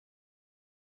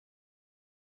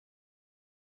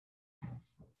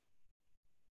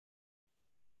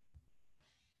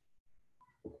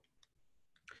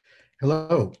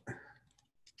Hello.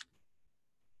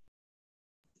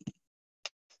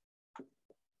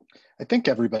 I think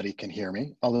everybody can hear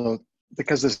me, although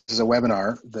because this is a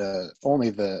webinar,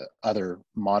 only the other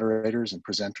moderators and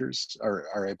presenters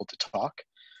are able to talk.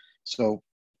 So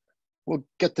we'll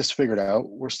get this figured out.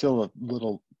 We're still a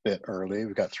little bit early.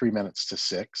 We've got 3 minutes to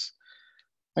 6.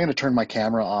 I'm going to turn my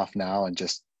camera off now and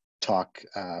just talk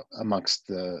amongst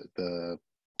the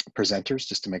presenters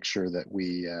just to make sure that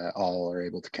we all are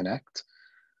able to connect.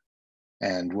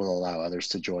 And we'll allow others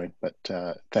to join. But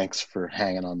thanks for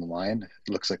hanging on the line.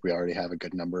 It looks like we already have a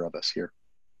good number of us here.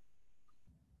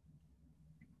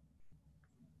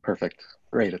 Perfect.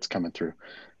 Great, it's coming through.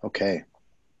 Okay.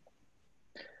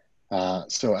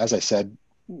 So as I said,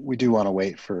 we do want to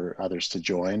wait for others to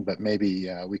join, but maybe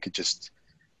we could just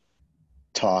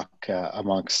talk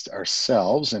amongst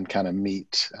ourselves and kind of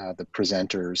meet the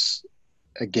presenters.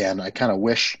 Again, I kind of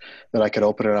wish that I could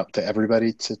open it up to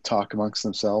everybody to talk amongst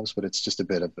themselves, but it's a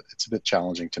bit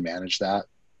challenging to manage that.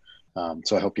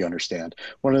 So I hope you understand.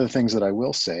 One of the things that I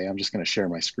will say, I'm just going to share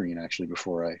my screen actually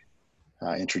before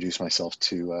I introduce myself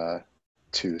to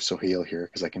Sohail here,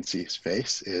 because I can see his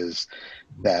face, is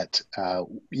that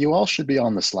you all should be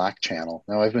on the Slack channel.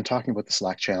 Now, I've been talking about the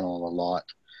Slack channel a lot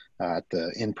at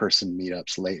the in-person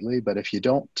meetups lately, but if you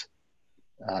don't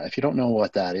know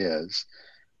what that is,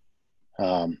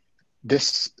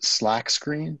 this Slack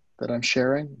screen that I'm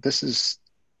sharing, this is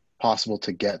possible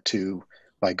to get to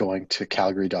by going to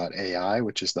calgary.ai,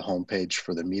 which is the homepage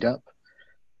for the meetup,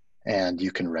 and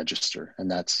you can register. And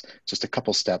that's just a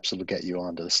couple steps that'll get you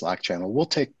onto the Slack channel. We'll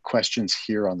take questions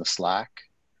here on the Slack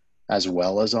as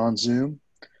well as on Zoom.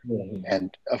 Mm-hmm.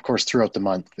 And of course, throughout the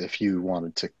month, if you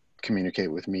wanted to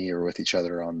communicate with me or with each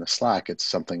other on the Slack, it's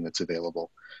something that's available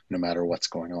no matter what's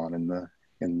going on in the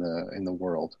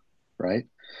world, right?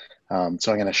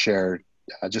 So I'm going to share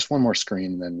just one more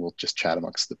screen, and then we'll just chat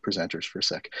amongst the presenters for a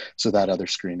sec. So that other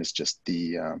screen is just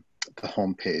the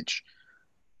homepage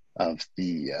of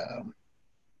the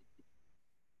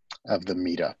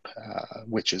meetup,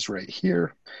 which is right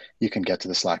here. You can get to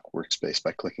the Slack workspace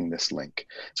by clicking this link.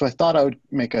 So I thought I would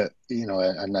make a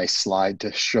nice slide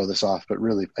to show this off, but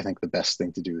really I think the best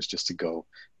thing to do is just to go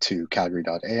to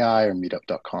calgary.ai or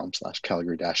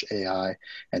meetup.com/calgary-ai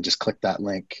and just click that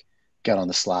link, get on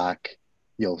the Slack.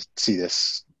 You'll see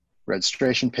this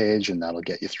registration page, and that'll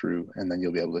get you through, and then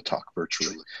you'll be able to talk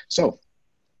virtually. So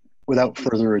without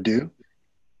further ado,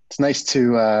 it's nice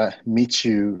to meet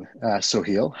you,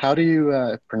 Sohail. How do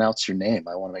you pronounce your name?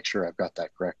 I want to make sure I've got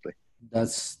that correctly.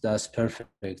 That's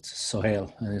perfect,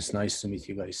 Sohail, and it's nice to meet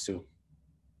you guys too.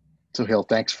 Sohail,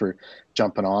 thanks for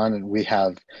jumping on. And we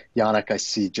have Yannick, I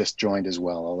see, just joined as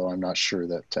well, although I'm not sure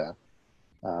that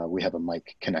we have a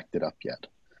mic connected up yet.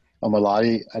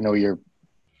 Omaladi, I know you're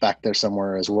back there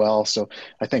somewhere as well. So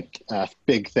I think a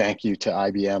big thank you to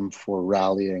IBM for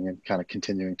rallying and kind of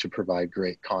continuing to provide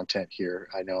great content here.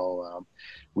 I know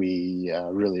we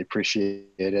really appreciate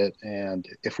it. And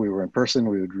if we were in person,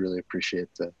 we would really appreciate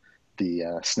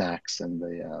the snacks and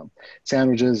the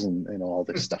sandwiches and all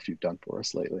the stuff you've done for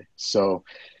us lately. So,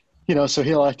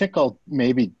 Sohail, I think I'll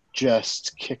maybe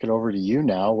just kick it over to you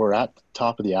now. We're at the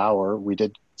top of the hour. We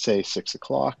did say 6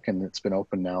 o'clock, and it's been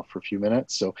open now for a few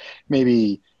minutes. So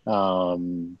maybe I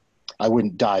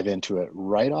wouldn't dive into it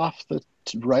right off the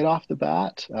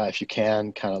bat. If you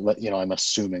can kind of I'm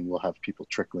assuming we'll have people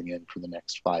trickling in for the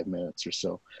next 5 minutes or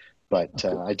so, but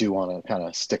I do want to kind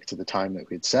of stick to the time that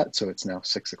we'd set. So it's now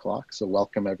 6 o'clock. So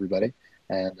welcome everybody.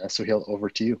 And Sohail, over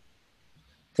to you.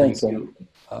 Thank you.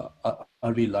 Are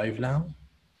we live now?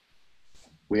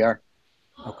 We are.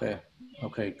 Okay,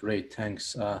 great.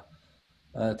 Thanks.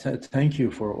 Thank you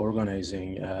for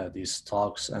organizing these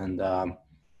talks, and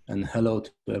hello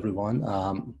to everyone.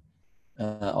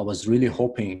 I was really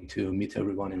hoping to meet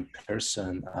everyone in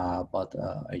person, but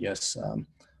I guess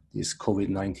this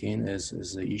COVID-19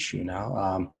 is the issue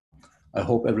now. I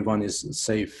hope everyone is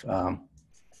safe. I'm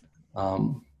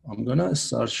gonna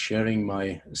start sharing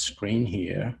my screen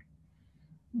here.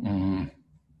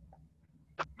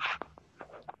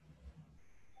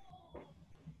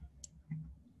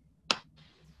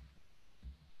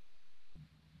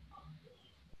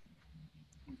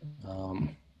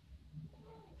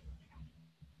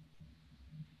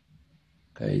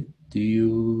 Okay, do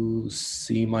you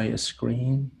see my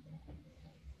screen?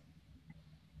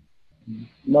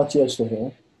 Not yet,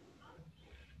 Sohail.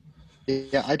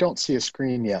 Yeah, I don't see a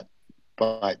screen yet,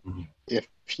 but if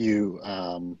you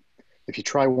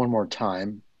try one more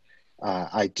time,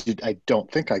 I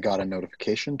don't think I got a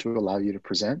notification to allow you to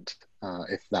present.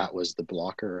 If that was the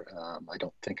blocker, I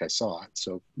don't think I saw it.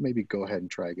 So maybe go ahead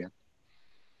and try again.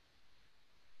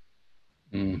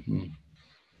 Mm-hmm.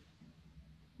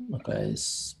 Okay,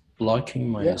 it's blocking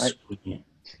my screen.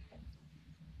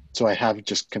 So I have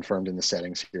just confirmed in the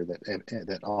settings here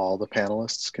that all the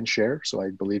panelists can share. So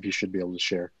I believe you should be able to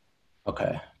share.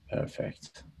 Okay,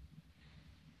 perfect.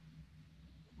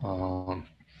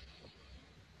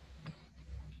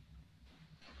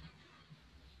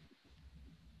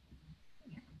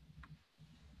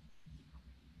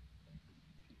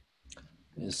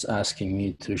 It's asking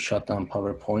me to shut down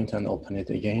PowerPoint and open it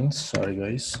again. Sorry,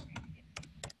 guys.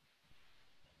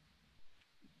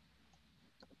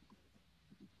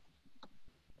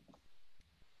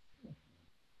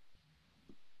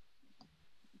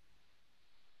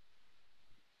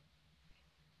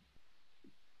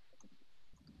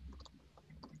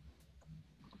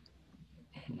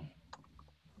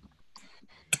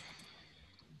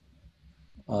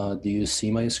 Do you see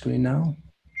my screen now?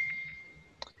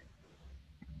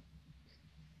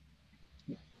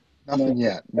 Nothing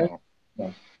yet, no. No.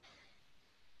 I'm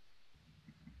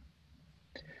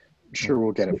sure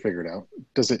we'll get it figured out.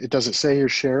 Does it say you're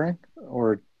sharing,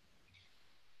 or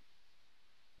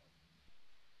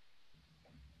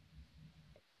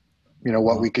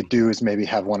what we could do is maybe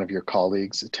have one of your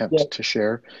colleagues attempt to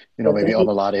share. Maybe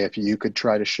Omalade, if you could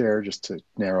try to share just to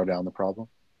narrow down the problem.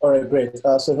 All right, great.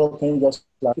 So Hill, can you just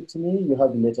flag it to me? You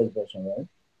have the latest version, right?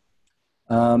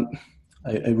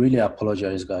 I really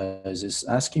apologize, guys. It's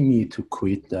asking me to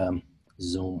quit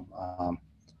Zoom. I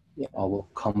will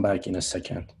come back in a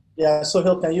second. Yeah, so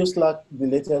Hill, can you Slack the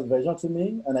latest version to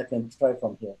me, and I can try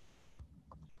from here.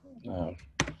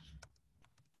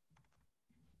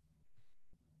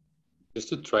 Just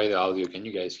to try the audio, can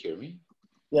you guys hear me?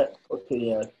 Yeah, okay,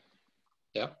 yeah.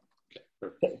 Yeah, okay,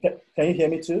 perfect. Can you hear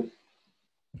me too?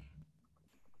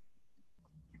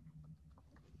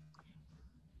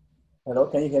 Hello,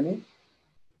 can you hear me?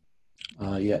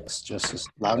 Yes, just a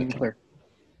loud and clear.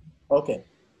 Okay,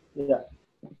 yeah.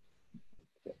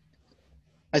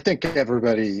 I think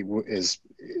everybody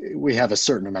we have a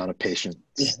certain amount of patience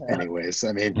anyways.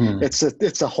 I mean,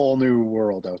 it's a whole new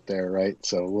world out there, right?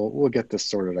 So we'll get this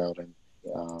sorted out, and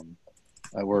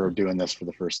we're doing this for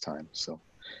the first time. So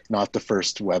not the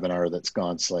first webinar that's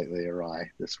gone slightly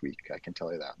awry this week, I can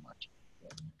tell you that much.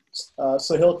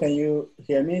 So Hill, can you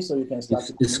hear me so you can start?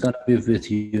 It's going to be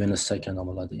with you in a second,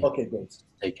 Omalade. Okay, great. It's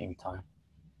taking time.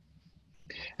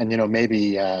 And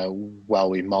maybe while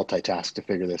we multitask to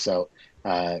figure this out,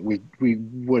 we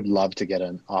would love to get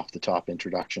an off-the-top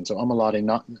introduction. So Omalade,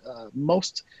 not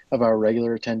most of our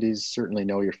regular attendees certainly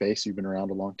know your face. You've been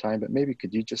around a long time, but maybe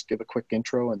could you just give a quick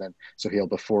intro, and then Sohail,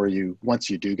 once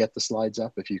you do get the slides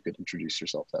up, if you could introduce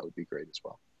yourself, that would be great as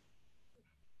well.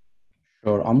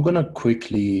 Sure. I'm going to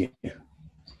quickly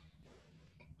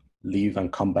leave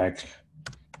and come back if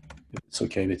it's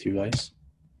okay with you guys.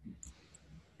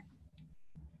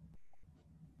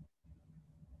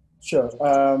 Sure.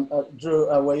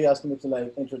 Drew, were you asking me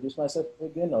to introduce myself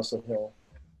again, or Sohail?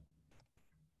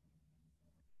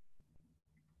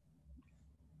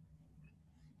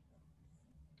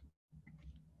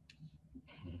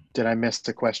 Did I miss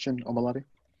the question, Omalade?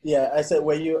 Yeah, I said,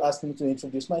 were you asking me to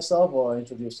introduce myself or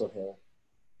introduce Sohail?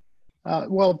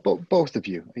 Well, both of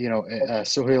you.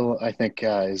 Sohail, I think,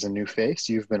 is a new face.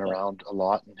 You've been around a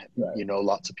lot, and you know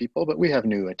lots of people, but we have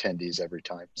new attendees every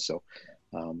time. So,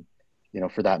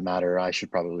 for that matter, I should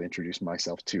probably introduce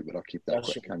myself too, but I'll keep that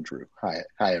quick. Sure. I'm Drew. Hi,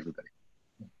 everybody.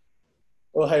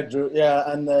 Oh, hi, Drew.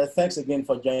 Yeah, and thanks again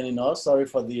for joining us. Sorry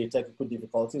for the technical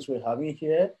difficulties we're having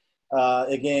here.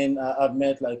 Again, I've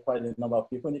met quite a number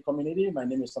of people in the community. My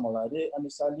name is Omalade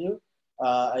Amisalio.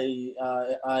 I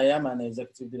am an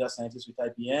executive data scientist with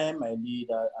IBM. I lead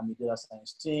a data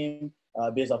science team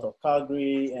based out of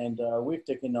Calgary, and we've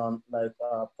taken on a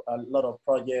lot of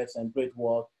projects and great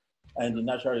work in the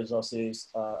natural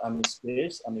resources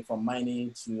space. From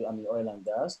mining to oil and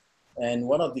gas. And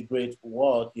one of the great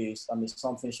work is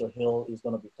something Sohail is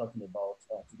going to be talking about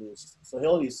today.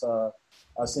 Sohail is a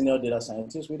senior data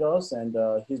scientist with us, and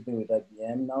he's been with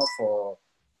IBM now for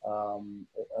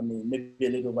maybe a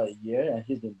little over a year, and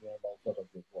he's been doing a lot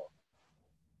of good work.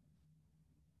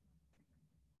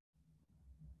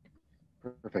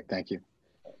 Perfect, thank you.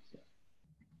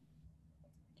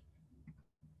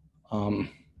 Am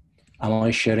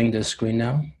I sharing the screen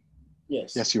now?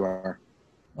 Yes. Yes, you are.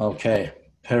 Okay,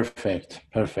 perfect.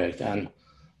 And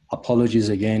apologies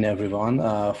again, everyone,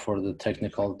 for the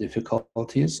technical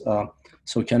difficulties.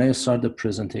 So can I start the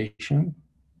presentation?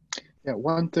 Yeah,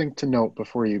 one thing to note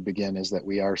before you begin is that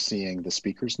we are seeing the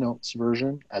speaker's notes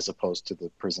version as opposed to the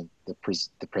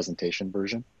presentation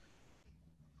version.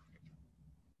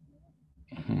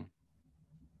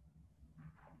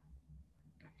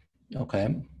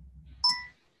 Okay.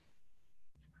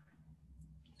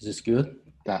 Is this good?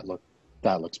 That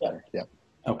looks better. Yeah.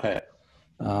 Okay.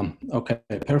 Okay,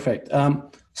 perfect.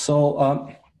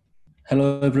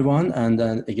 Hello everyone, and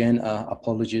then again,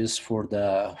 apologies for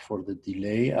the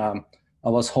delay. I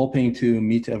was hoping to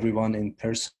meet everyone in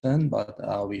person, but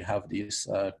we have this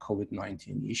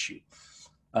COVID-19 issue.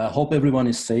 Hope everyone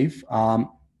is safe.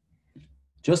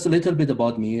 Just a little bit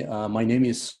about me. My name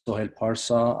is Sohail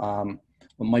Parsa.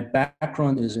 My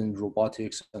background is in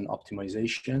robotics and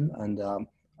optimization, and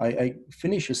I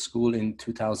finished school in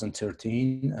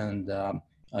 2013, and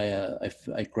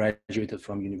I graduated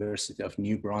from University of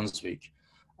New Brunswick.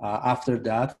 After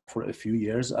that, for a few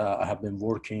years, I have been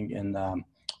working in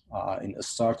a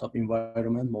startup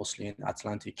environment, mostly in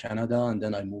Atlantic Canada, and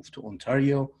then I moved to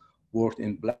Ontario, worked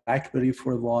in BlackBerry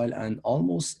for a while, and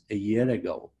almost a year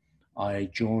ago, I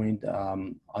joined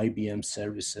IBM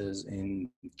Services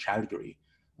in Calgary.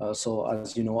 So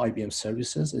as you know, IBM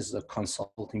Services is a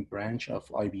consulting branch of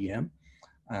IBM.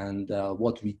 And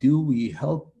what we do, we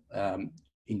help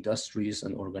industries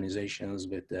and organizations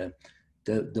with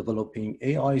developing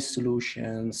AI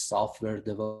solutions, software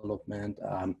development,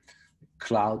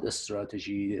 cloud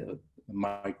strategy,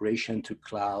 migration to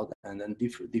cloud, and then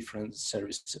different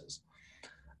services.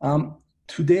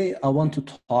 Today, I want to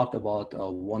talk about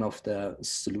one of the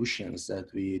solutions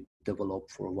that we developed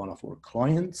for one of our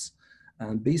clients,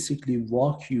 and basically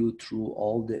walk you through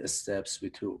all the steps we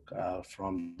took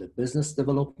from the business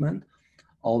development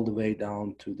all the way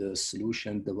down to the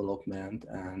solution development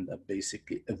and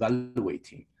basically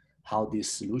evaluating how this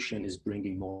solution is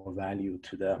bringing more value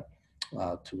to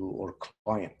our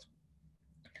client.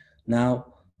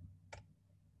 Now,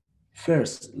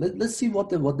 first, let's see what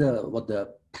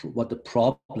the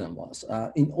problem was.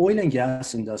 In oil and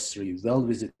gas industry, well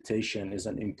visitation is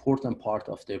an important part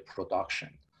of their production.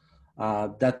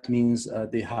 That means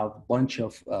they have a bunch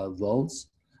of wells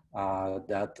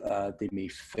that they may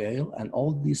fail, and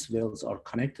all these wells are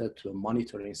connected to a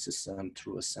monitoring system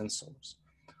through sensors.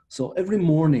 So every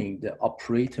morning, the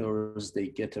operators, they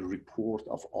get a report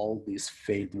of all these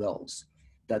failed wells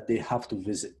that they have to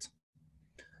visit.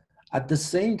 At the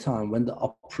same time, when the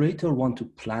operator want to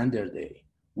plan their day,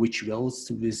 which wells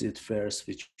to visit first,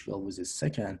 which well visit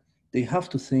second, they have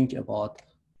to think about a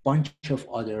bunch of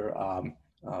other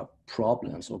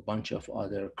problems or bunch of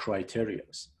other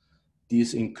criterias.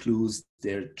 This includes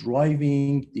their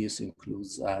driving. This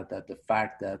includes that the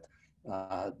fact that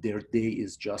their day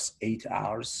is just 8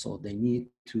 hours, so they need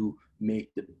to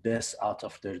make the best out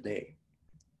of their day.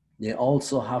 They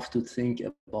also have to think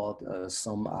about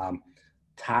some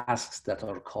tasks that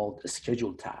are called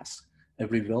scheduled tasks.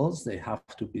 Every wells, they have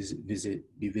to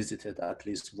be visited at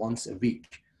least once a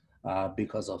week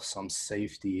because of some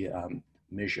safety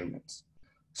measurements.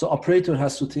 So operator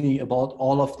has to think about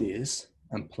all of this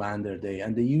and plan their day.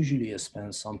 And they usually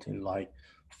spend something like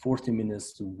 40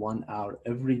 minutes to 1 hour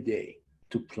every day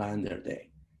to plan their day.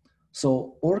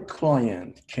 So our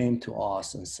client came to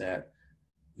us and said,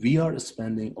 we are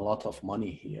spending a lot of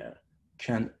money here.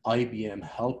 Can IBM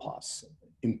help us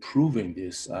improving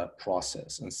this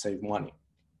process and save money?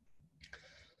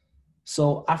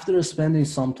 So after spending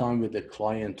some time with the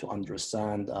client to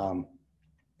understand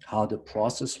how the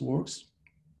process works,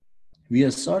 we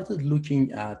have started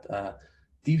looking at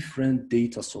different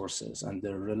data sources and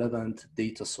the relevant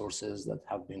data sources that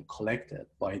have been collected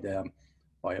by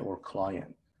our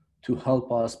client to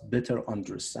help us better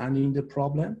understanding the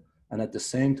problem and at the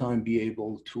same time be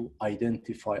able to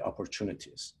identify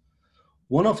opportunities.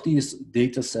 One of these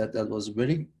data set that was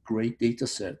very great data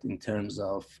set in terms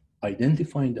of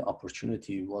identifying the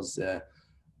opportunity was the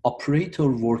operator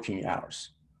working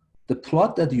hours. The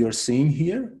plot that you're seeing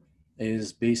here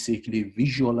is basically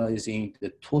visualizing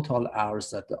the total hours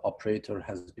that the operator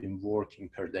has been working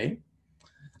per day.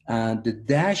 And the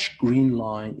dashed green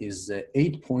line is the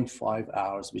 8.5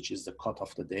 hours, which is the cut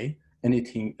of the day.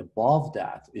 Anything above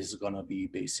that is gonna be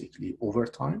basically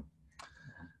overtime.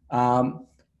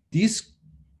 These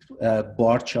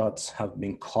bar charts have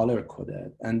been color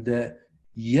coded, and the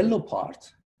yellow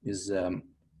part is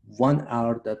 1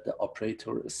 hour that the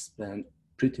operator spent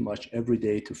pretty much every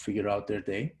day to figure out their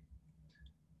day.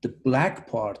 The black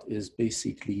part is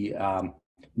basically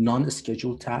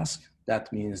non-scheduled task.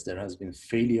 That means there has been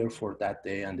failure for that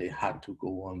day and they had to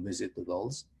go and visit the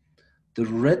wells. The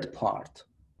red part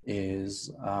is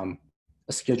a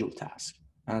scheduled task.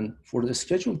 And for the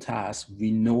scheduled task, we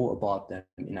know about them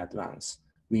in advance.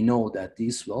 We know that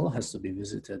this well has to be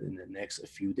visited in the next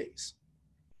few days.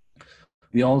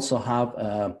 We also have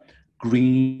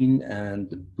green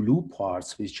and blue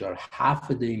parts, which are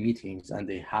half-a-day meetings, and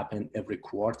they happen every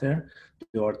quarter.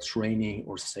 They are training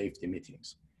or safety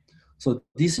meetings. So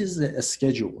this is a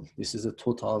schedule. This is a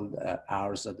total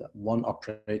hours that one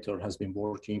operator has been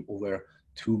working over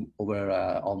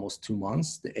almost 2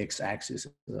 months. The x-axis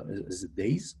is the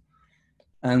days.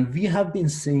 And we have been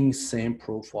seeing same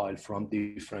profile from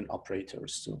different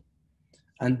operators too.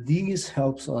 And these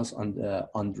helps us on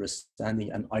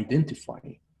understanding and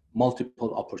identifying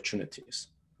multiple opportunities.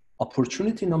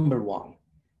 Opportunity number one,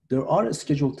 there are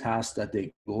scheduled tasks that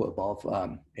they go above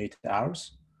 8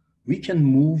 hours. We can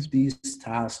move these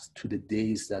tasks to the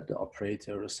days that the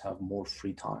operators have more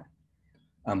free time.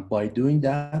 And by doing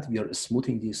that, we are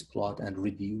smoothing this plot and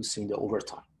reducing the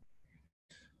overtime.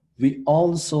 We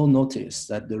also notice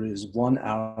that there is 1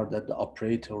 hour that the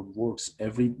operator works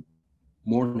every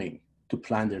morning to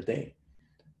plan their day.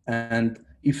 And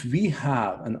if we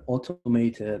have an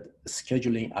automated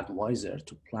scheduling advisor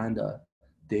to plan the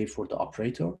day for the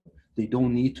operator, they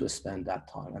don't need to spend that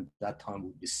time, and that time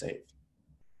will be saved.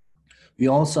 We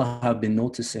also have been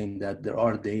noticing that there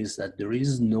are days that there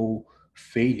is no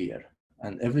failure,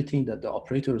 and everything that the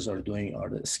operators are doing are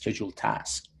the scheduled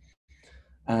tasks.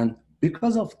 And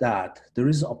because of that, there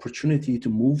is opportunity to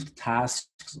move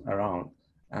tasks around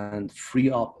and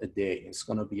free up a day. It's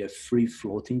going to be a free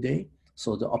floating day.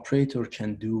 So the operator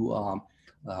can do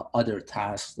other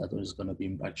tasks that is going to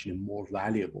be actually more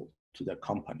valuable to the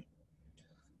company.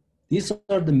 These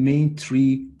are the main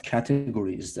 3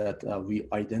 categories that we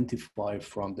identify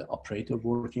from the operator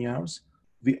working hours.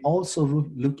 We also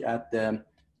look at the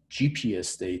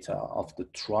GPS data of the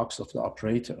trucks of the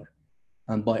operator.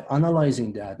 And by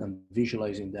analyzing that and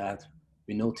visualizing that,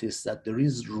 we notice that there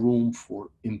is room for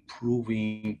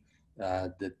improving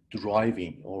the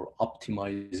driving or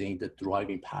optimizing the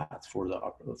driving path for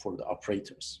the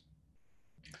operators.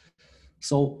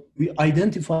 So we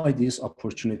identified these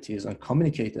opportunities and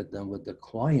communicated them with the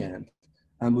client,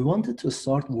 and we wanted to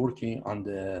start working on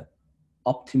the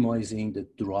optimizing the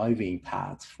driving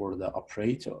path for the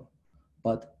operator.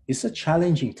 But it's a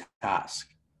challenging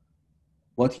task.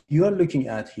 What you are looking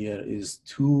at here is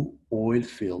 2 oil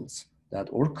fields that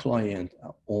our client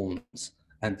owns.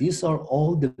 And these are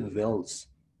all the wells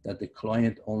that the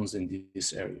client owns in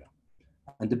this area.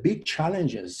 And the big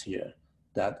challenge is here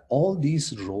that all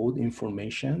these road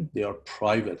information, they are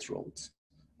private roads.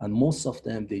 And most of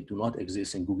them, they do not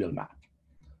exist in Google Maps.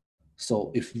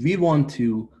 So if we want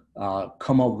to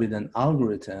come up with an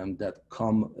algorithm that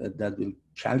will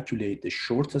calculate the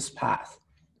shortest path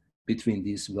between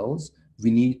these wells, we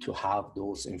need to have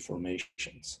those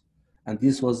informations. And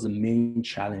this was the main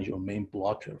challenge or main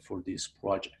blocker for this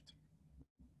project.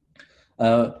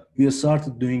 We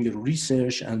started doing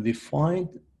research, and we find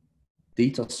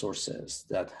data sources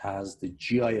that has the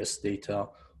GIS data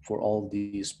for all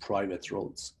these private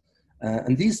roads.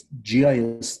 And these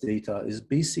GIS data is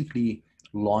basically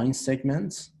line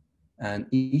segments, and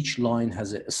each line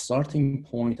has a starting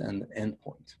point and end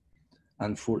point.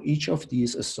 And for each of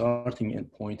these, a starting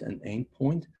end point and end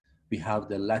point, we have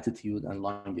the latitude and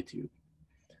longitude.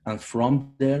 And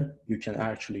from there, you can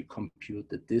actually compute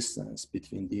the distance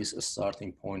between this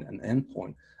starting point and end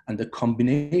point. And the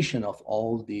combination of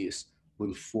all these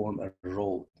will form a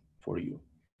road for you.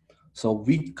 So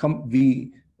we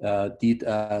did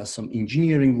some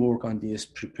engineering work on this,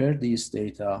 prepared these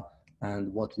data.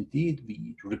 And what we did,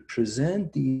 we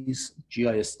represent these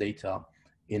GIS data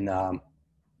in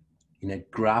a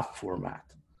graph format.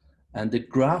 And the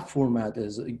graph format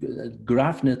is, a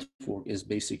graph network is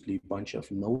basically a bunch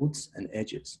of nodes and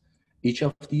edges. Each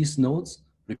of these nodes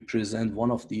represent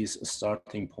one of these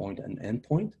starting point and end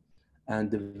point. And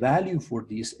the value for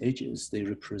these edges, they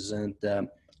represent the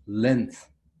length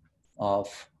of,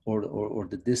 or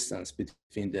the distance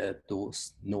between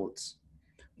those nodes.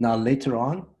 Now later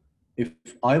on, if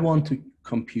I want to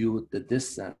compute the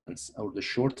distance or the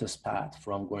shortest path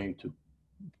from point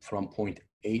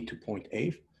A to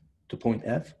point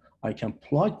F, I can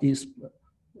plug this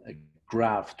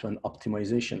graph to an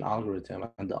optimization algorithm,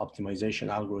 and the optimization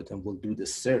algorithm will do the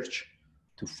search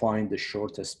to find the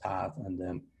shortest path and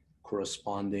then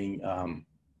corresponding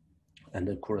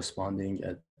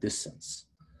distance.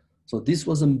 So this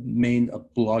was a main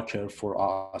blocker for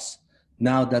us.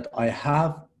 Now that I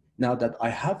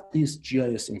have this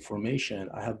GIS information,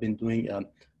 I have been doing a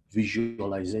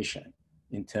visualization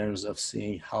in terms of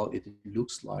seeing how it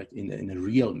looks like in a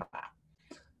real map.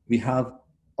 We have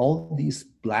all these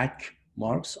black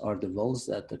marks are the wells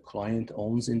that the client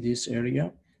owns in this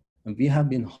area. And we have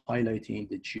been highlighting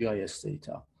the GIS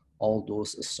data, all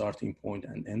those starting point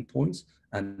and end points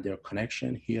and their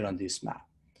connection here on this map.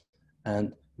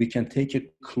 And we can take a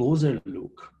closer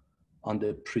look on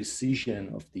the precision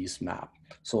of this map.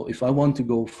 So if I want to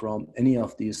go from any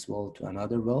of these well to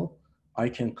another well, I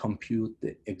can compute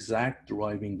the exact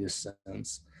driving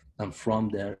distance, and from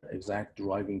there, exact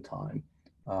driving time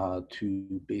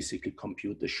to basically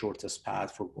compute the shortest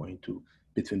path for going to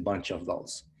between bunch of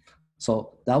wells.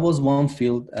 So that was one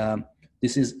field.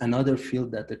 This is another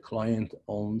field that the client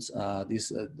owns.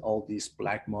 All these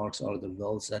black marks are the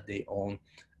wells that they own,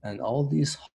 and all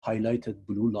these highlighted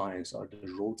blue lines are the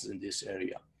roads in this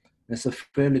area. It's a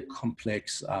fairly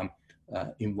complex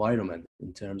environment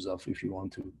in terms of if you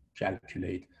want to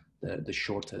calculate the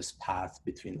shortest path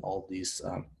between all these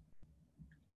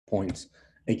points.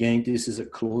 Again, this is a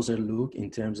closer look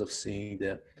in terms of seeing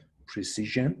the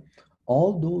precision.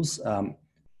 All those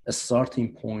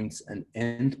starting points and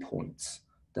end points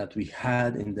that we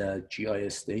had in the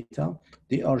GIS data,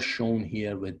 they are shown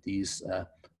here with these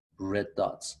red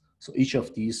dots. So each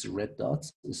of these red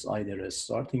dots is either a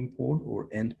starting point or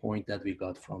end point that we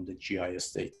got from the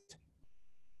GIS data.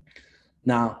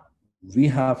 Now, we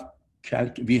have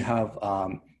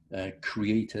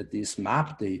created this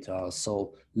map data.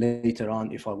 So later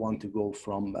on, if I want to go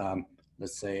from,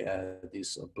 let's say,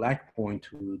 this black point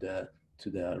to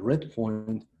the red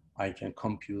point, I can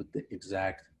compute the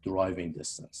exact driving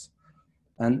distance.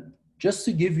 And just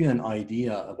to give you an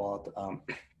idea about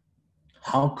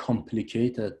how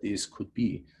complicated this could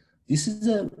be, this is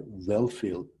a well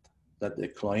field that the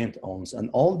client owns, and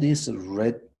all these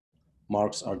red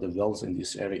marks are the wells in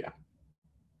this area.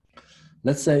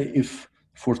 Let's say if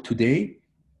for today,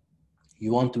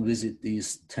 you want to visit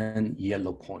these 10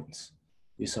 yellow points.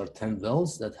 These are 10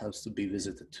 wells that has to be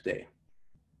visited today.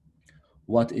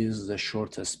 What is the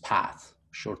shortest path,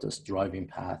 shortest driving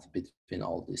path between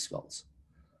all these wells?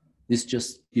 This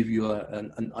just gives you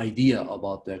an idea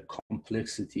about the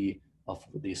complexity of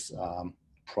this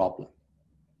problem.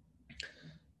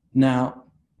 Now,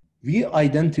 we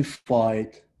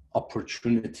identified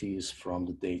opportunities from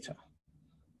the data,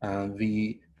 and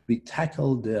we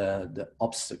tackled the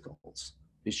obstacles,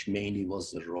 which mainly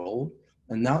was the road.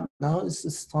 And now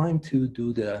it's time to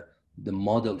do the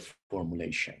model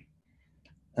formulation.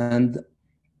 And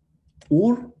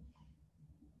or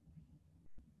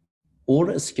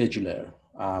a scheduler,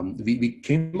 we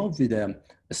came up with a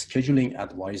scheduling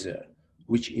advisor,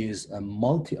 which is a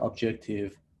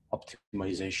multi-objective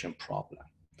optimization problem.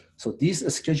 So this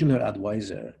scheduler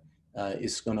advisor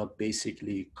is gonna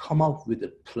basically come up with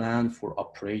a plan for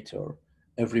operator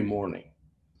every morning.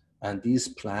 And this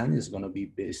plan is gonna be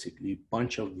basically a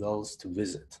bunch of wells to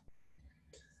visit.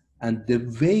 And the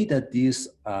way that this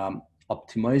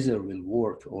optimizer will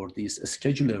work, or this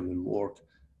scheduler will work,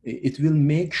 it will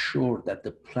make sure that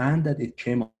the plan that it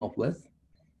came up with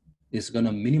is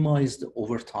gonna minimize the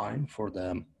overtime for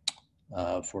the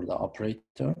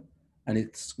operator, and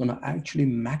it's gonna actually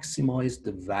maximize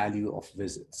the value of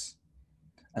visits.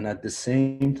 And at the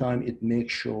same time, it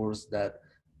makes sure that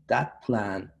that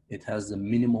plan, it has the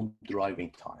minimum driving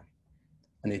time,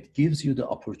 and it gives you the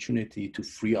opportunity to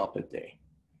free up a day.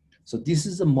 So this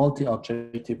is a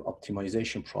multi-objective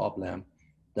optimization problem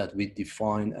that we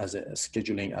define as a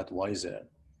scheduling advisor.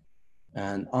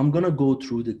 And I'm gonna go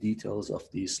through the details of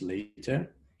this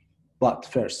later. But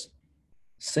first,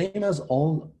 same as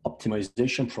all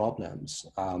optimization problems,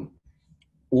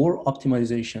 or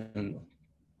optimization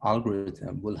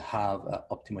algorithm will have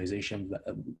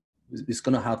it's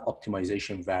gonna have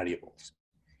optimization variables.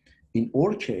 In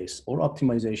our case, our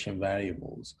optimization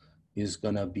variables is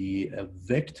gonna be a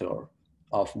vector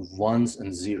of ones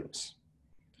and zeros,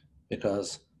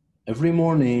 because every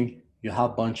morning you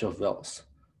have a bunch of wells.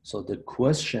 So the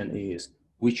question is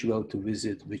which well to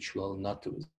visit, which well not to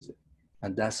visit.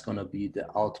 And that's gonna be the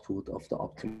output of the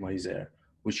optimizer,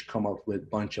 which come up with a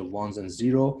bunch of ones and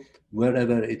zero.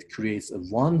 Wherever it creates a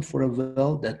one for a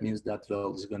well, that means that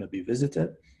well is gonna be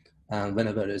visited. And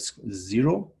whenever it's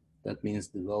zero, that means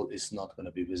the well is not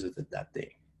gonna be visited that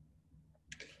day.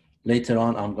 Later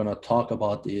on, I'm gonna talk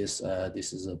about this.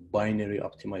 This is a binary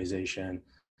optimization,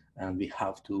 and we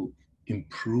have to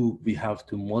improve, we have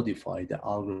to modify the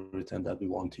algorithm that we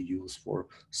want to use for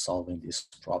solving this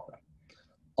problem.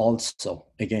 Also,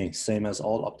 again, same as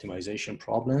all optimization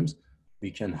problems,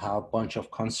 we can have a bunch of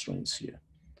constraints here.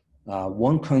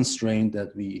 One constraint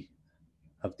that we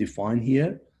have defined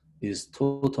here is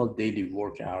total daily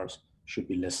work hours should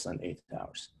be less than 8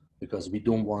 hours, because we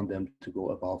don't want them to go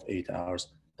above 8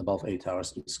 hours. Above 8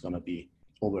 hours, it's gonna be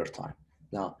overtime.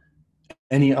 Now,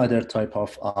 any other type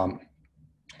of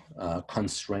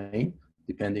constraint,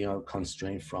 depending on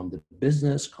constraint from the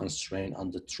business, constraint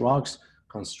on the trucks,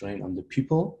 constraint on the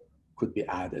people, could be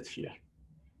added here.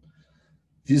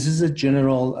 This is a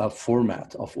general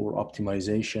format of our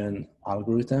optimization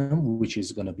algorithm, which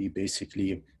is gonna be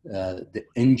basically the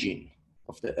engine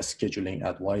the scheduling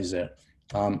advisor.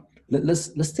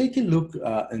 Let's take a look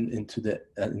into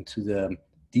the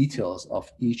details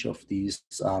of each of these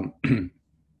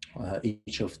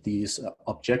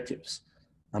objectives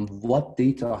and what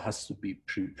data has to be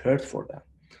prepared for them.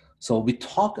 So we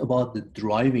talk about the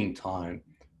driving time,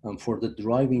 and for the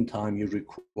driving time, you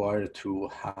require to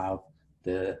have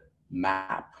the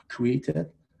map created.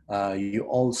 You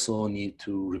also need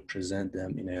to represent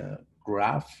them in a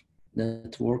graph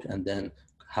network and then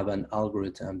have an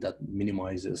algorithm that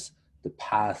minimizes the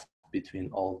path between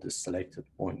all the selected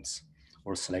points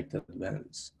or selected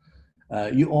values.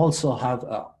 You also have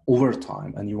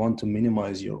overtime, and you want to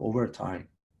minimize your overtime.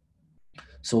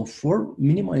 So for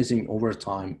minimizing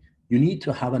overtime, you need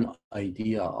to have an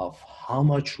idea of how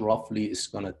much roughly it's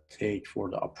going to take for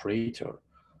the operator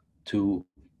to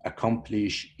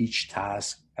accomplish each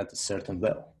task at a certain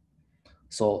well.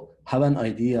 So have an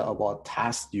idea about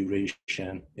task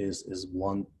duration is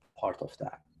one part of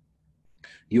that.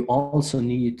 You also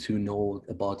need to know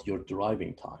about your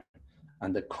driving time,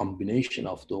 and the combination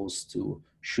of those two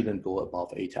shouldn't go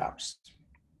above 8 hours.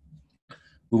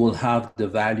 We will have the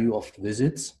value of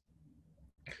visits.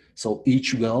 So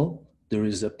each well, there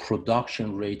is a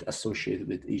production rate associated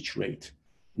with each rate.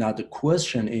 Now the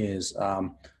question is,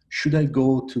 should I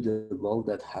go to the well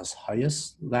that has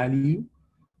highest value,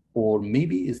 or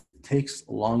maybe it takes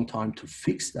a long time to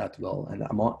fix that well,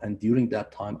 and during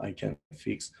that time I can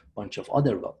fix a bunch of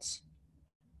other wells.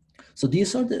 So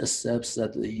these are the steps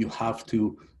that you have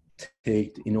to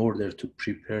take in order to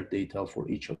prepare data for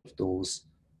each of those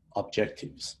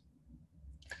objectives.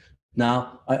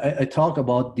 Now, I talk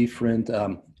about different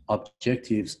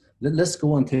objectives. Let's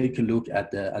go and take a look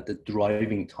at the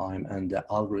driving time and the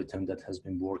algorithm that has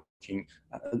been working,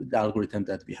 the algorithm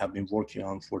that we have been working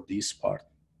on for this part.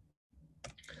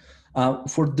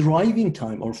 For driving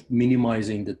time or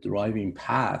minimizing the driving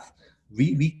path,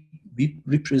 we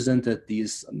represented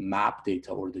these map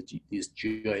data or these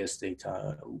GIS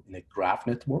data in a graph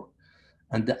network.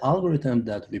 And the algorithm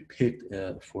that we picked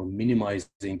for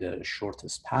minimizing the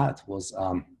shortest path was,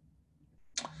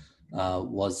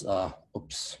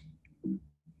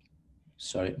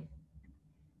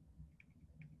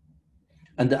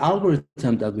 And the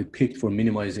algorithm that we picked for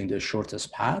minimizing the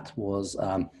shortest path was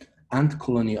ant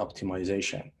colony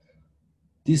optimization.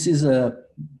 This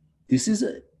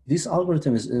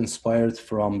algorithm is inspired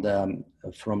from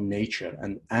nature,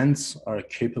 and ants are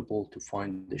capable to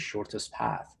find the shortest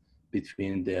path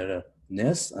between their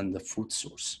nest and the food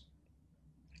source.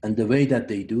 And the way that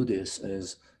they do this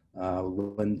is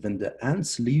when the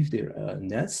ants leave their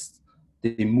nest,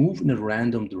 they move in a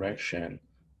random direction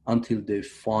until they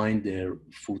find their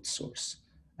food source.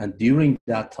 And during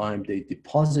that time, they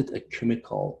deposit a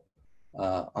chemical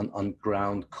on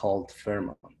ground called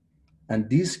pheromone. And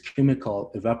this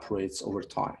chemical evaporates over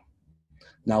time.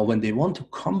 Now, when they want to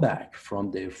come back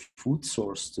from their food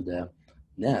source to the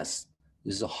nest,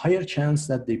 there's a higher chance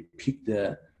that they pick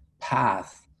the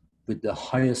path with the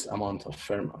highest amount of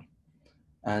pheromone.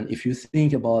 And if you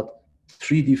think about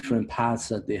 3 different paths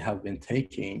that they have been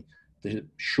taking, the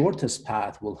shortest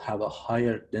path will have a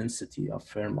higher density of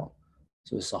pheromone.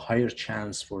 So it's a higher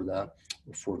chance for the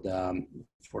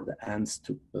ants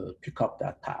to pick up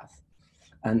that path.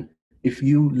 And if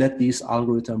you let this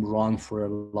algorithm run for a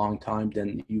long time,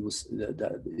 then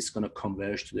it's going to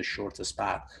converge to the shortest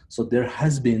path. So there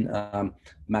has been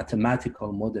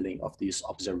mathematical modeling of this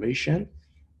observation,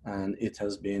 and it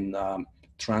has been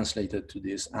translated to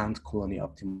this ant colony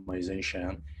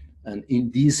optimization. And in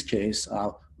this case,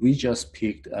 we just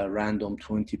picked a random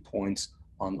 20 points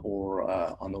on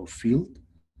our field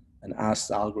and asked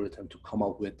the algorithm to come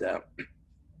up with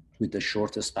the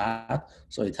shortest path.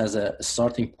 So it has a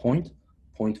starting point,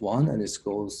 0.1, and it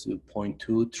goes to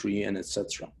 0.2, 3, and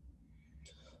etc.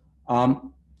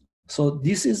 So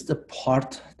this is the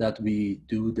part that we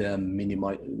do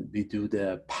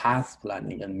the path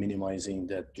planning and minimizing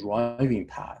the driving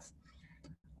path.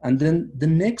 And then the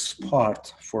next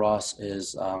part for us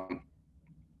is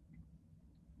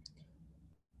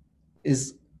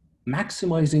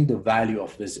maximizing the value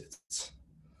of visits.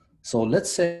 So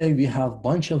let's say we have a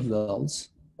bunch of wells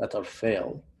that are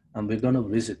failed, and we're going to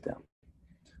visit them.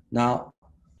 Now,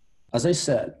 as I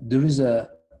said, there is a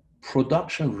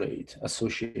production rate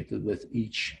associated with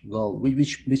each well,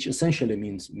 which essentially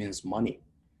means money.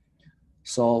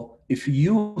 So if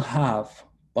you have a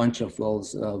bunch of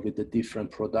wells with a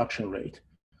different production rate,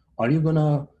 are you going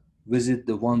to visit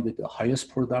the one with the highest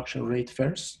production rate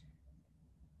first?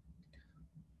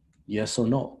 Yes or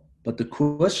no? But the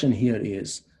question here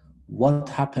is, what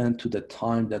happened to the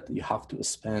time that you have to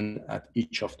spend at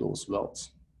each of those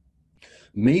wells?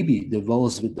 Maybe the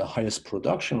wells with the highest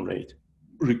production rate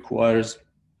requires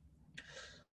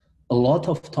a lot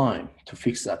of time to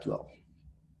fix that well.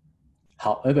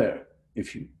 However,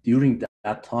 if you, during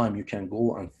that time, you can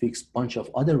go and fix a bunch of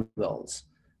other wells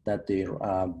that their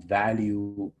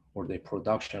value or their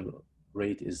production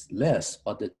rate is less,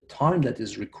 but the time that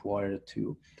is required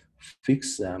to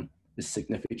fix them is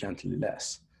significantly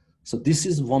less. So this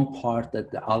is one part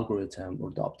that the algorithm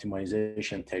or the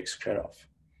optimization takes care of.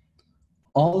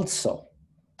 Also,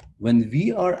 when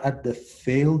we are at the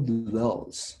failed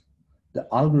wells, the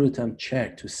algorithm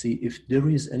check to see if there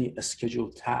is any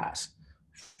scheduled task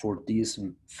for these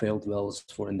failed wells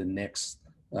for in the next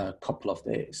couple of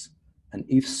days. And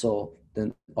if so,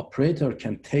 then operator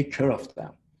can take care of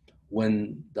them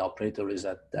when the operator is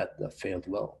at that failed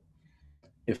well.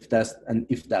 If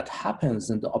that happens,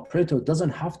 then the operator doesn't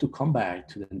have to come back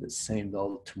to the same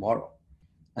well tomorrow.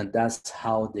 And that's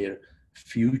how their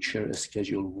future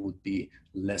schedule would be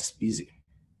less busy.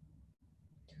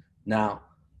 Now,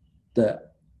 the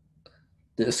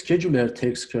scheduler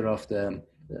takes care of the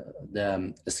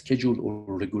scheduled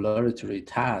or regulatory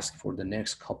task for the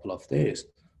next couple of days,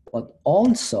 but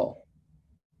also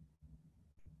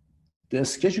the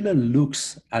scheduler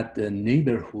looks at the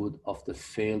neighborhood of the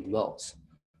failed wells.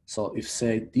 So if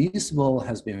say this well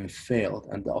has been failed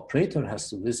and the operator has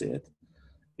to visit,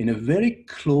 in a very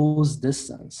close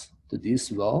distance to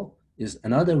this well is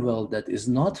another well that is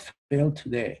not failed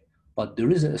today, but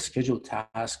there is a scheduled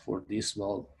task for this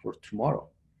well for tomorrow.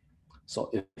 So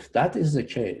if that is the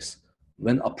case,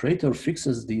 when operator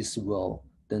fixes this well,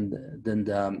 then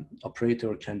the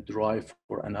operator can drive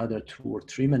for another 2 or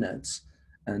 3 minutes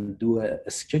and do a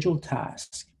scheduled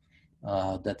task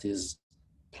that is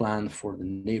planned for the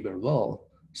neighbor well,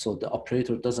 so the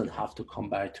operator doesn't have to come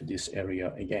back to this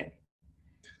area again.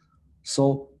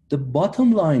 So the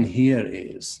bottom line here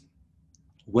is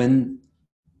when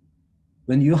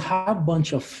you have a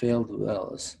bunch of failed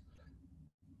wells,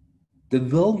 the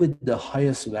well with the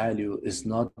highest value is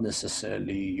not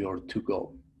necessarily your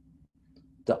to-go.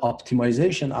 The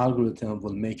optimization algorithm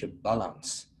will make a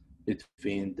balance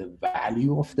between the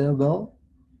value of the well,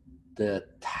 the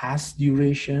task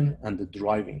duration, and the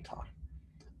driving time.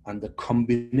 And the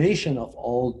combination of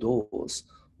all those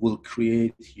will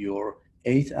create your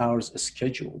 8 hours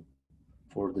schedule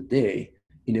for the day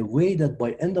in a way that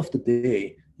by end of the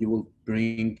day, you will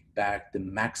bring back the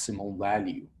maximum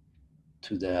value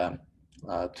to the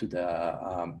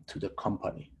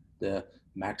company, the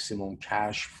maximum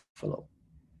cash flow.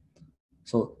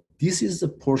 So this is the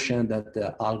portion that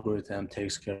the algorithm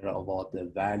takes care of about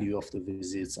the value of the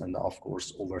visits and of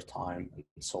course overtime and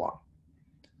so on.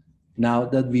 Now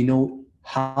that we know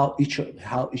how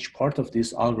each part of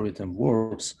this algorithm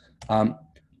works,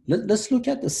 let's look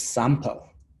at the sample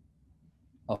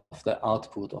of the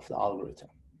output of the algorithm.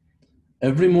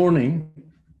 Every morning,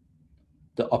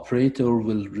 the operator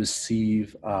will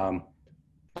receive a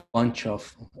bunch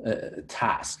of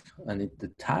tasks, and the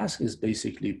task is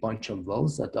basically a bunch of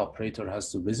wells that the operator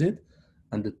has to visit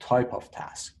and the type of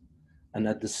task. And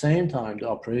at the same time, the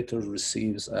operator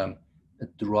receives a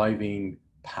driving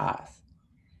path.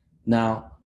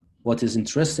 Now, what is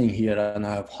interesting here, and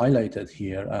I have highlighted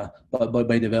here, but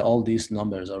by the way, all these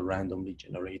numbers are randomly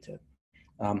generated.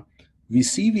 We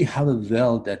see we have a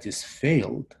well that is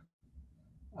failed,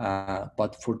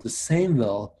 but for the same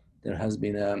well, there has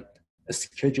been a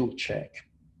scheduled check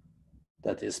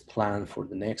that is planned for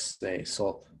the next day.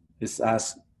 So it's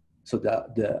asked, so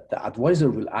the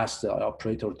advisor will ask the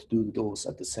operator to do those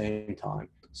at the same time,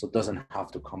 so it doesn't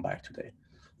have to come back today.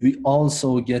 We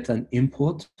also get an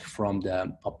input from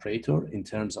the operator in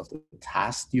terms of the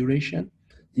task duration.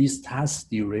 These task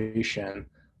duration,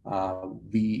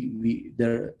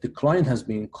 the client has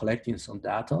been collecting some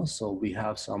data, so we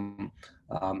have some,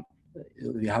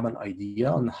 we have an idea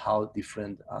on how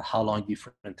long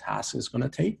different tasks is going to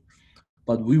take,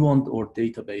 but we want our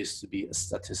database to be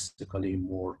statistically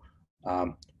more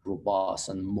robust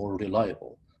and more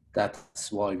reliable.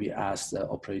 That's why we ask the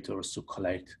operators to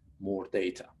collect more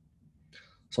data.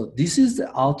 So this is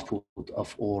the output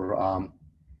of our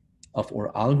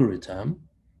algorithm.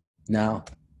 Now,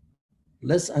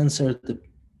 let's answer the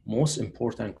most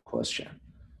important question.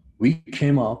 We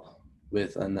came up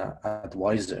with an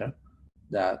advisor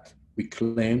that we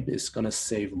claimed is going to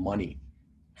save money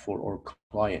for our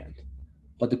client.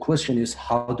 But the question is,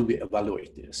 how do we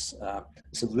evaluate this?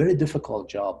 It's a very difficult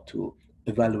job to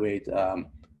evaluate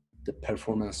the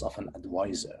performance of an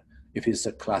advisor. If it's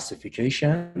a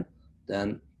classification,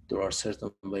 then there are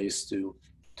certain ways to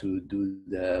do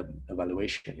the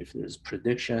evaluation. If there's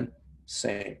prediction,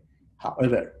 same.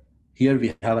 However, Here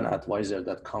we have an advisor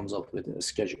that comes up with a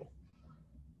schedule.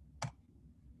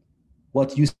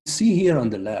 What you see here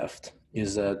on the left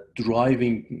is a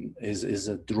driving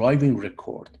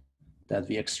record that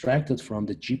we extracted from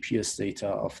the GPS data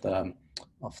of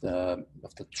the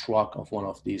truck of one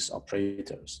of these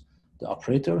operators. The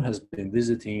operator has been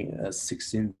visiting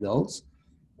 16 wells,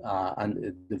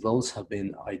 and the wells have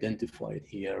been identified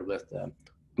here with a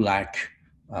black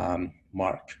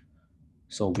mark.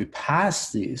 So we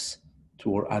pass this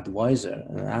to our advisor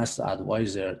and ask the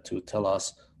advisor to tell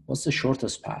us what's the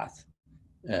shortest path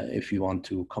if you want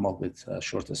to come up with a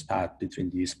shortest path between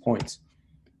these points.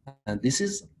 And this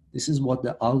is what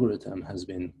the algorithm has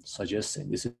been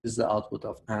suggesting. This is the output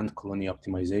of ant colony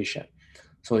optimization.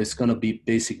 So it's going to be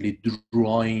basically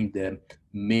drawing the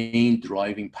main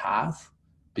driving path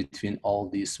between all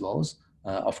these wells.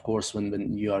 Of course,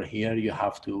 when you are here, you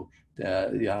have to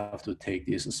take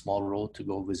this small road to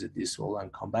go visit this well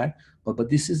and come back.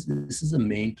 But this is the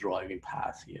main driving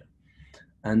path here.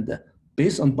 And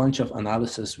based on a bunch of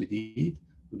analysis we did,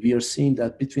 we are seeing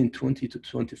that between 20 to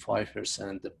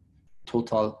 25% the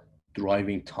total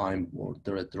driving time or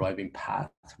the driving path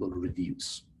will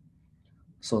reduce.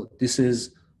 So this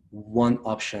is one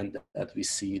option that we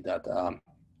see that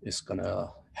is gonna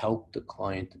help the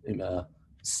client in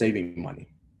saving money.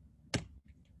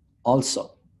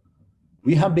 Also,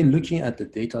 we have been looking at the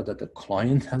data that the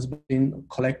client has been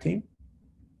collecting.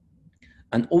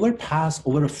 And over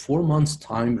a 4 months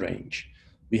time range,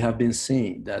 we have been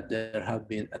seeing that there have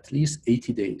been at least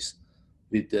 80 days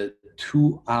with the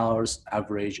 2 hours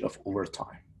average of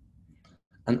overtime.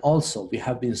 And also we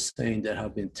have been saying there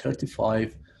have been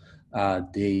 35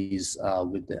 days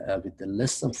with the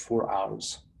less than 4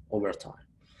 hours overtime.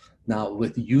 Now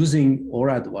with using our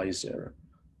advisor,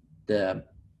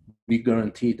 we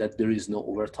guarantee that there is no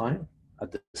overtime.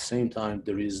 At the same time,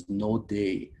 there is no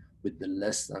day with the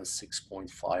less than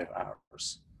 6.5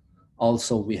 hours.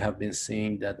 Also, we have been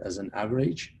seeing that as an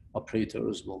average,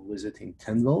 operators will visiting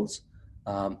 10 wells.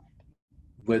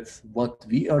 With what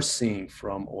we are seeing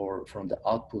from the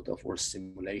output of our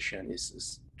simulation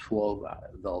is 12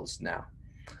 wells now.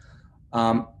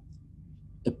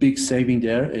 A big saving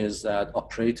there is that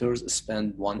operators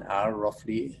spend 1 hour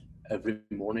roughly every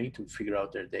morning to figure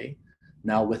out their day.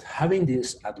 Now with having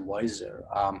this advisor,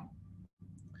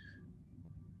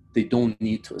 they don't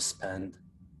need to spend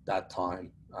that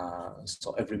time.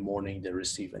 So every morning they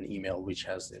receive an email which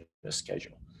has their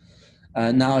schedule.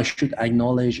 Now I should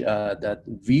acknowledge that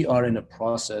we are in a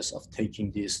process of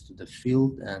taking this to the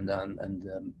field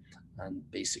and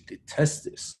basically test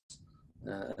this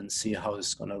and see how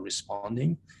it's going to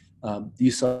responding.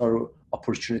 These are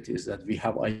opportunities that we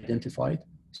have identified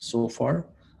so far.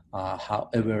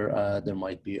 However, there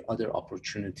might be other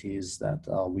opportunities that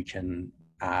we can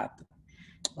add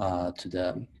to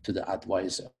the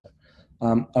advisor.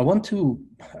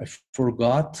 I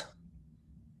forgot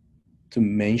to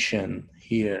mention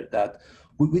here that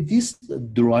with this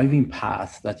driving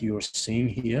path that you're seeing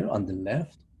here on the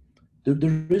left,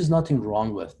 there is nothing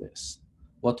wrong with this.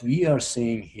 What we are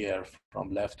seeing here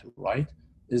from left to right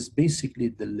is basically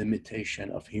the limitation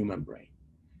of human brain.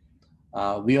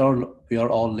 We are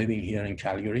all living here in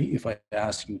Calgary. If I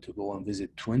ask you to go and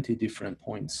visit 20 different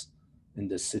points in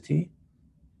the city,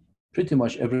 pretty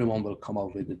much everyone will come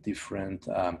up with a different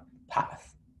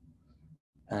path.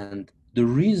 And the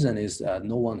reason is that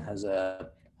no one has a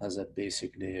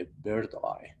basically bird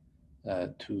eye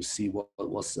to see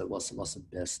what's the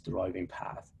best driving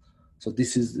path. So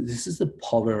this is the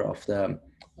power of the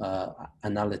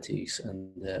analytics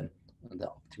and the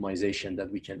optimization that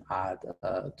we can add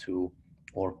to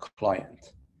our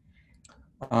client.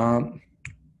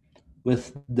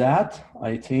 With that,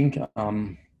 I think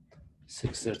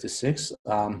 6:36.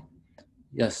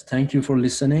 Yes, thank you for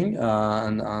listening,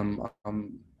 and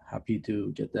I'm happy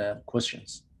to get the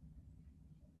questions.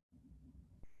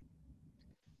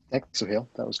 Thanks, Sohail.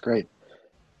 That was great.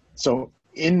 So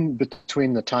in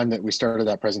between the time that we started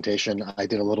that presentation, I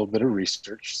did a little bit of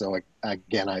research. So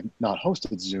again, I've not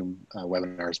hosted Zoom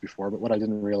webinars before, but what I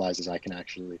didn't realize is I can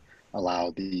actually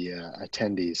allow the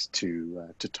attendees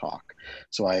to talk.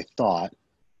 So I thought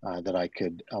that I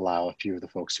could allow a few of the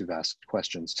folks who've asked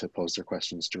questions to pose their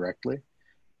questions directly.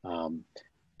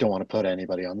 Don't want to put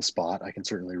anybody on the spot. I can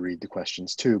certainly read the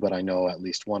questions too, but I know at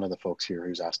least one of the folks here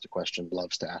who's asked a question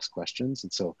loves to ask questions.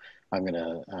 And so I'm going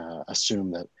to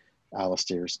assume that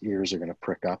Alistair's ears are going to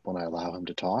prick up when I allow him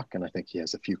to talk. And I think he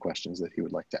has a few questions that he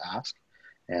would like to ask.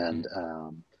 And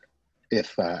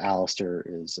if Alistair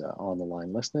is on the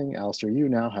line listening. Alistair, you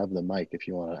now have the mic if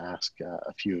you want to ask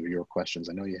a few of your questions.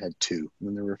 I know you had two, and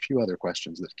then there were a few other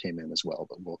questions that came in as well,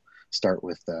 but we'll start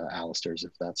with Alistair's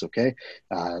if that's okay.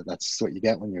 That's what you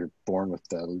get when you're born with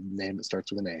the name that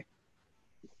starts with an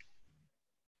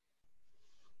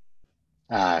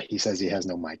A. He says he has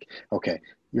no mic. Okay,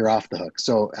 you're off the hook.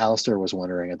 So Alistair was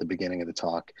wondering at the beginning of the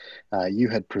talk, you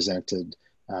had presented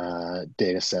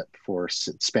data set for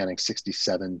spanning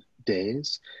 67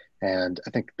 days. And I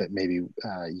think that maybe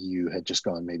you had just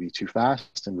gone maybe too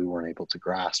fast and we weren't able to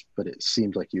grasp, but it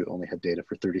seemed like you only had data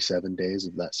for 37 days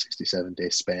of that 67-day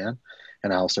span.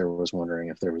 And Alistair was wondering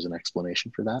if there was an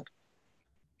explanation for that.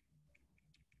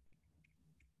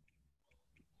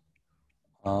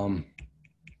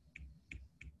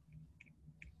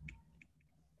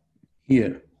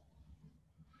 Here.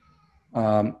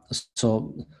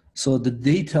 So the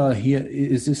data here,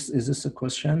 is this a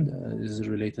question? Is it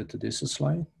related to this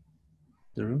slide?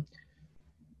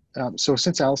 So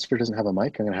since Alistair doesn't have a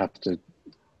mic, I'm going to have to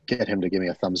get him to give me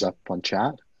a thumbs up on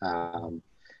chat.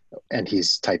 And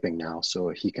he's typing now, so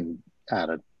he can add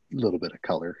a little bit of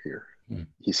color here.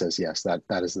 He says, yes,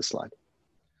 that is the slide.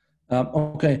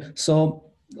 Okay,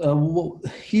 so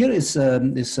here is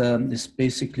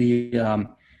basically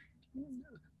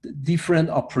different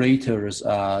operators.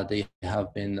 They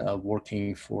have been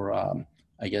working for,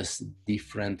 I guess,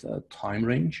 different time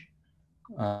range.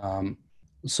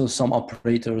 So some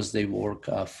operators, they work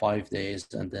 5 days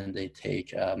and then they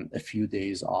take a few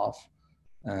days off.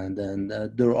 And then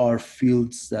there are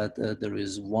fields that there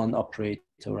is one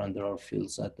operator, and there are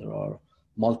fields that there are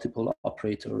multiple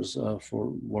operators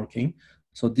for working.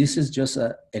 So this is just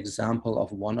an example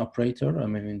of one operator. I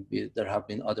mean, there have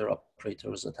been other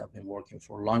operators that have been working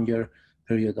for longer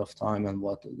period of time, and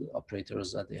what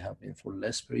operators that they have been for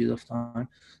less period of time.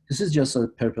 This is just the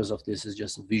purpose of this is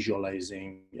just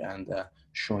visualizing and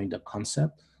showing the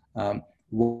concept.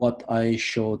 What I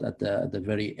showed at the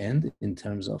very end in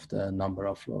terms of the number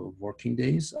of working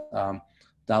days,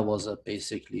 that was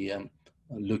basically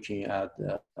looking at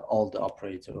all the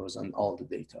operators and all the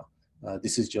data.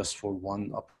 This is just for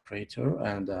one operator,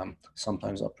 and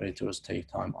sometimes operators take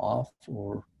time off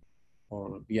or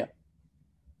yeah.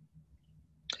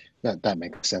 That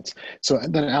makes sense. So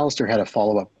and then Alistair had a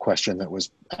follow-up question that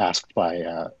was asked by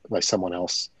someone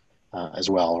else as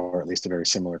well, or at least a very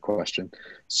similar question.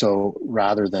 So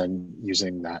rather than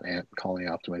using that ant colony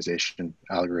optimization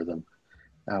algorithm,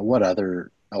 what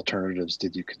other alternatives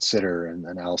did you consider?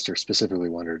 And Alistair specifically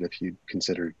wondered if you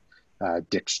considered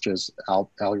Dijkstra's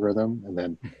algorithm. And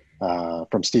then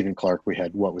from Stephen Clark, we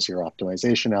had, what was your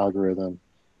optimization algorithm?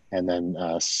 And then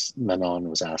Manon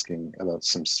was asking about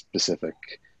some specific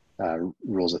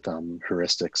rules of thumb,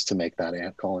 heuristics to make that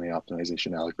ant colony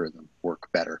optimization algorithm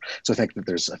work better. So I think that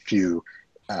there's a few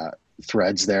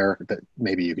threads there that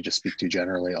maybe you could just speak to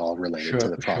generally, all related to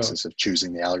the process of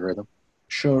choosing the algorithm.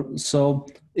 Sure. So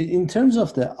in terms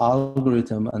of the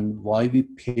algorithm and why we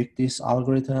picked this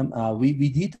algorithm, we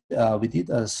did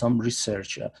some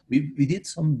research. We did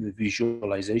some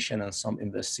visualization and some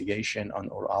investigation on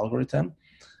our algorithm,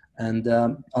 and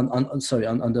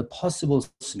on the possible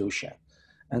solution.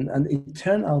 And it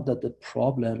turned out that the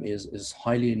problem is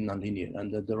highly nonlinear, and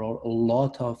that there are a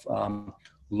lot of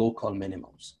local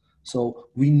minimums. So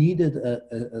we needed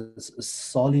a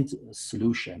solid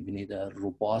solution. We need a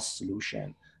robust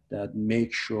solution that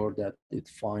makes sure that it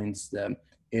finds the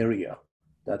area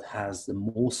that has the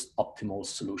most optimal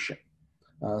solution.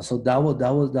 So that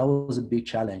was a big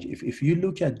challenge. If you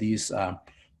look at these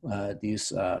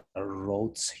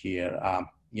roads here,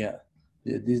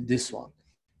 this one.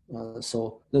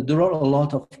 So there are a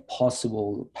lot of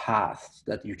possible paths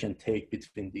that you can take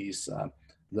between these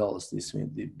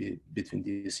between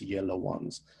these yellow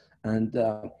ones, and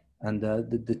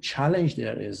the challenge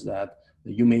there is that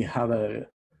you may have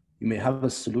a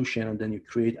solution, and then you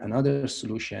create another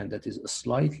solution that is a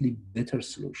slightly better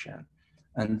solution,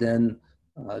 and then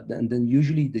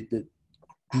usually the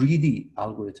greedy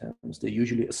algorithms, they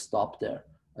usually stop there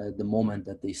the moment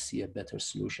that they see a better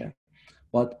solution.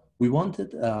 But we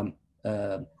wanted an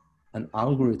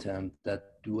algorithm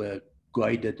that do a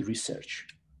guided research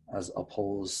as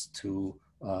opposed to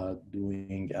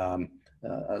doing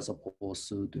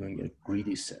a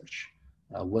greedy search.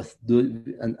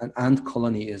 An ant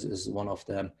colony is one of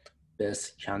the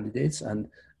best candidates, and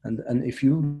if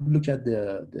you look at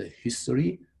the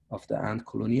history of the ant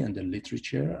colony and the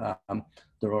literature,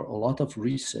 there are a lot of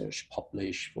research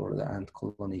published for the ant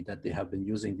colony that they have been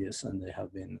using this, and they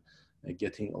have been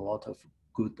getting a lot of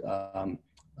good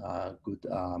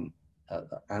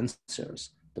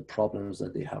answers, the problems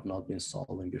that they have not been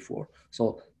solving before.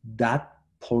 So that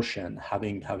portion,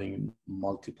 having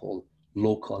multiple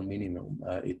local minimum,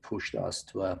 it pushed us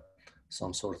to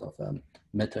some sort of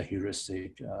meta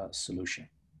heuristic solution.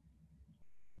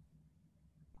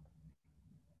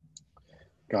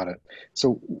 Got it.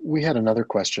 So we had another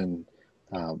question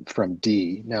from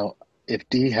D. Now, if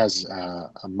D has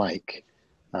a mic,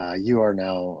 you are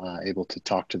now able to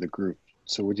talk to the group.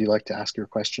 So would you like to ask your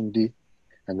question, D?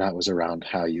 And that was around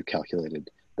how you calculated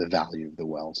the value of the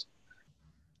wells.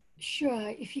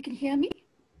 Sure, if you can hear me.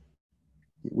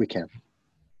 We can.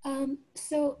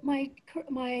 So my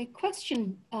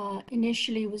question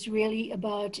initially was really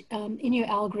about in your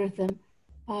algorithm,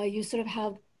 you sort of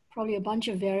have probably a bunch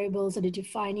of variables that are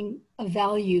defining a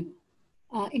value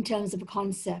in terms of a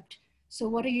concept. So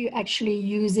what are you actually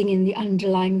using in the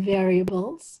underlying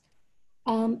variables?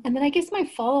 And then I guess my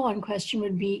follow-on question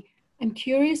would be, I'm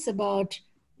curious about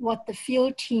what the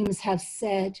field teams have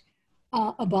said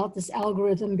about this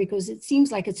algorithm, because it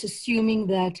seems like it's assuming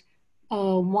that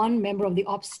one member of the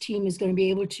ops team is going to be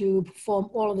able to perform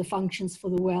all of the functions for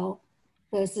the well,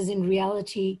 versus in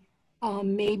reality,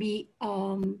 maybe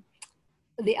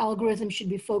the algorithm should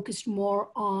be focused more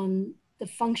on the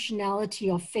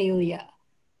functionality of failure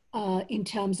in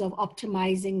terms of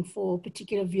optimizing for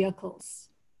particular vehicles.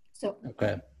 So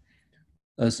okay,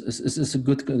 it's a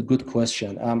good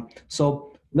question.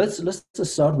 So let's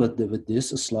start with this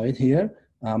slide here.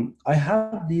 I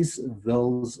have these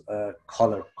wells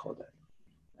color coded,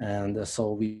 and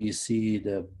so we see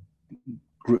the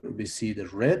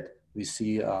red, we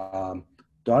see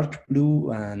dark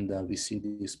blue, and we see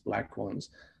these black ones.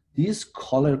 This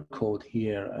color code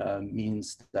here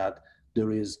means that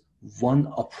there is one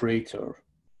operator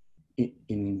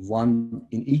in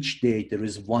each day. There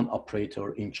is one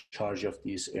operator in charge of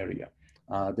this area.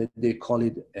 They call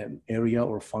it an area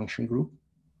or function group.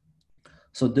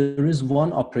 So there is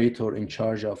one operator in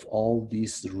charge of all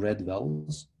these red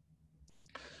wells,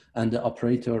 and the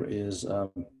operator is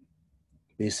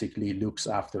basically looks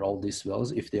after all these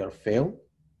wells. If they are failed,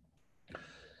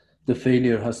 the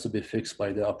failure has to be fixed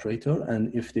by the operator,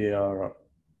 and if they are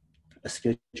a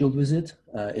scheduled visit,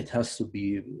 it has to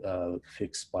be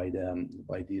fixed by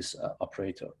this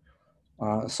operator.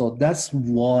 So that's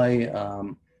why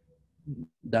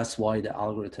the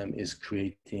algorithm is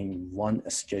creating one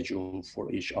schedule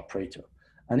for each operator.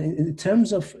 And in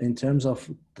terms of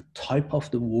the type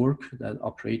of the work that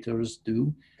operators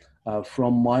do,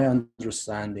 from my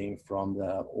understanding from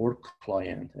the work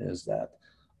client, is that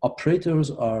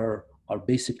operators are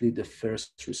basically the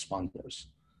first responders.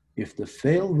 If a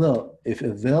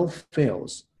well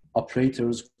fails,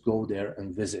 operators go there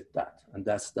and visit that, and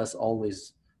that's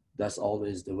always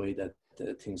the way that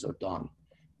things are done.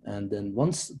 And then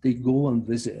once they go and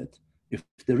visit, if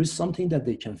there is something that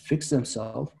they can fix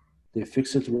themselves, they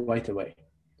fix it right away.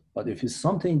 But if it's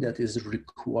something that is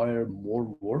require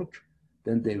more work,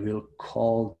 then they will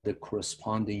call the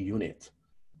corresponding unit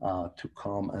to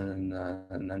come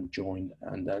and join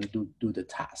and then do the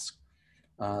task.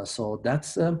 So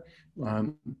that's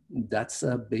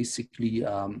basically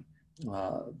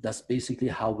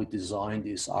how we design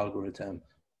this algorithm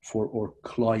for our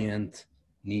client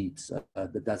needs.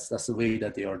 That's the way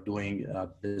that they are doing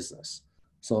business.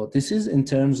 So this is in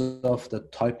terms of the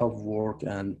type of work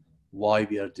and why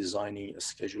we are designing a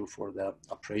schedule for the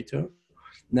operator.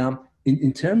 Now,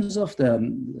 in terms of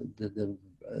the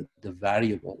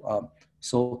variable,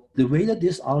 so the way that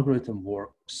this algorithm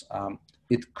works,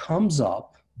 it comes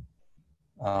up.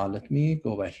 Let me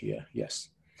go back here. Yes.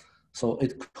 So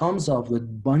it comes up with a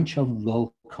bunch of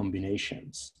well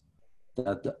combinations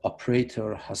that the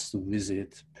operator has to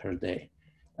visit per day.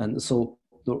 And so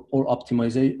our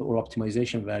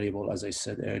optimization variable, as I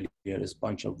said earlier, is a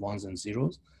bunch of ones and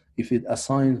zeros. If it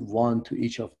assigns one to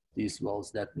each of these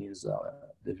wells, that means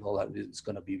the well is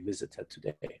going to be visited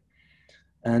today.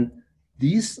 And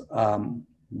these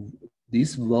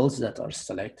wells that are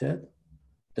selected,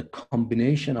 the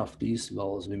combination of these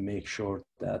wells, we make sure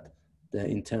that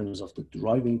in terms of the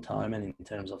driving time and in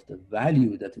terms of the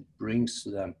value that it brings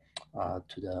to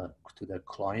the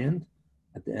client,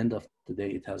 at the end of the day,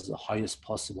 it has the highest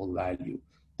possible value.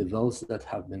 The wells that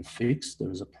have been fixed, there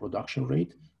is a production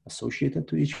rate associated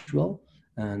to each well,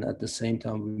 and at the same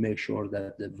time, we make sure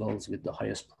that the wells with the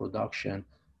highest production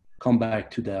come back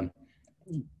to the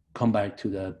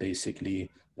basically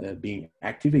being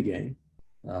active again,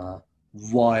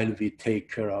 while we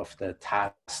take care of the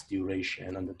task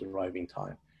duration and the driving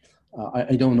time.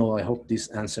 I don't know. I hope this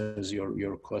answers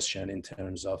your question in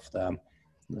terms of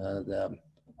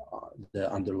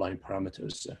the underlying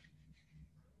parameters.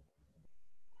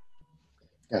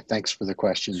 Yeah, thanks for the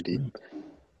question, Dee.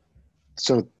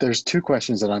 So there's two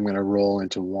questions that I'm going to roll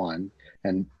into one,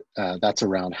 and that's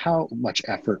around how much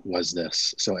effort was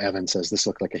this? So Evan says this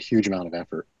looked like a huge amount of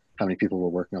effort. How many people were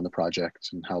working on the project,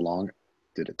 and how long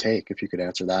did it take? If you could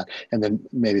answer that. And then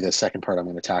maybe the second part I'm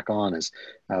going to tack on is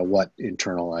what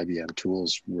internal IBM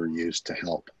tools were used to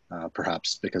help.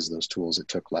 Perhaps because of those tools, it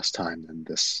took less time than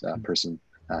this person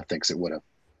thinks it would have.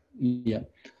 Yeah.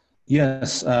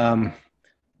 Yes.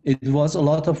 It was a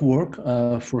lot of work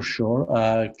for sure.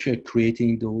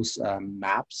 Creating those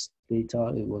maps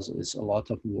data, it's a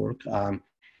lot of work.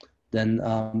 Then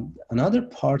another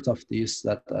part of this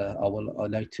that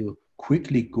I'd like to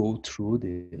quickly go through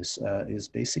this is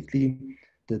basically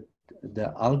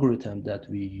the algorithm that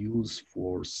we use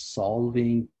for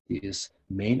solving this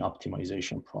main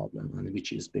optimization problem, and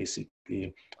which is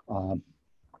basically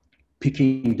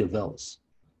picking the wells.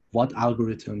 What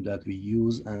algorithm that we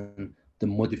use and the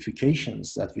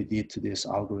modifications that we did to this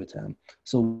algorithm.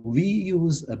 So we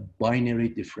use a binary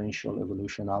differential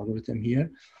evolution algorithm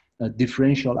here. A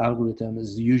differential algorithm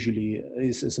is usually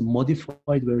is a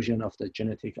modified version of the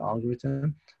genetic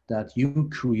algorithm that you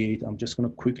create. I'm just going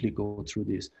to quickly go through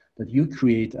this. That you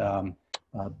create a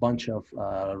bunch of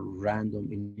random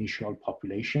initial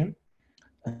population,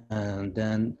 and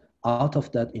then out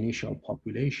of that initial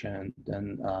population,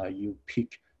 then you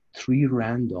pick 3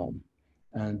 random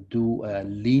and do a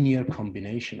linear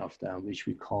combination of them, which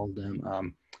we call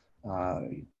them,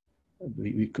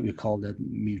 we call that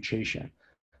mutation.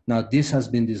 Now, this has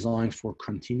been designed for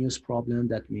continuous problem.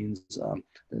 That means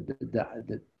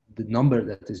the number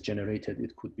that is generated,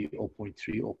 it could be 0.3,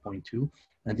 0.2,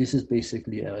 and this is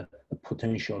basically a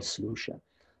potential solution.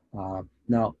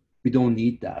 Now, we don't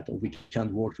need that, or we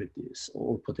can't work with this,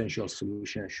 or potential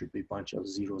solution should be a bunch of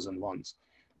zeros and ones.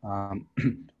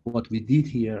 What we did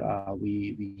here,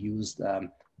 we used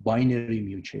binary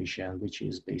mutation, which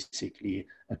is basically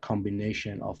a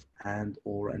combination of AND,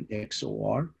 OR, and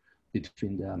XOR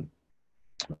between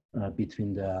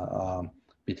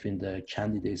the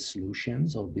candidate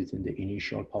solutions, or between the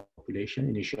initial population.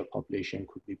 Initial population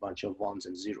could be a bunch of ones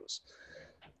and zeros.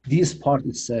 This part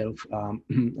itself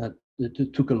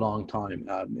it took a long time.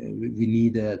 We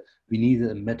needed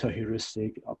a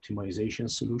meta-heuristic optimization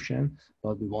solution,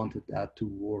 but we wanted that to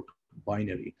work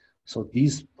binary. So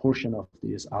this portion of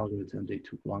this algorithm, they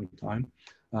took a long time.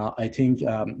 I think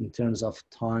in terms of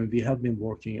time, we have been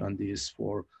working on this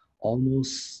for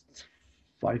almost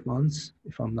 5 months,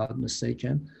 if I'm not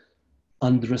mistaken,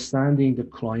 understanding the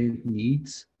client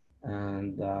needs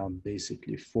and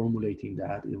basically formulating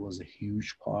that. It was a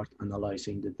huge part,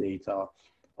 analyzing the data,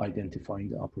 identifying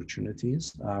the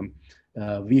opportunities.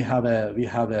 We have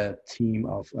a team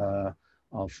of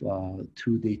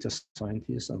 2 data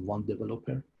scientists and 1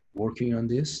 developer working on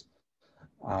this,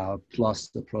 plus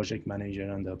the project manager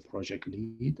and the project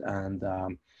lead. And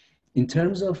in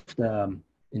terms of the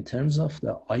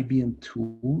IBM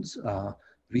tools,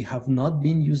 we have not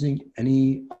been using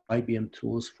any IBM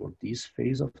tools for this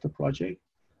phase of the project,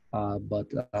 but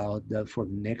for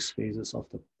the next phases of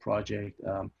the project,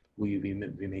 we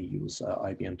may use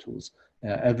IBM tools.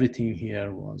 Everything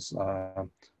here was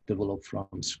developed from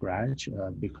scratch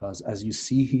because, as you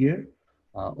see here,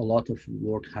 a lot of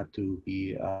work had to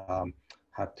be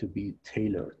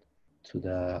tailored to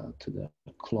the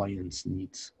client's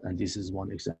needs, and this is one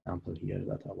example here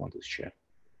that I want to share.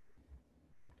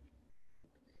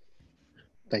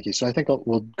 Thank you. So I think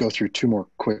we'll go through 2 more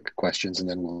quick questions, and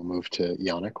then we'll move to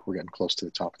Yannick. We're getting close to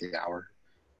the top of the hour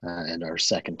and our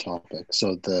second topic.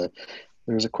 So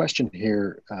there's a question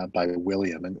here by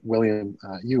William. And William,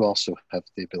 you also have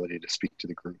the ability to speak to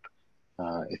the group.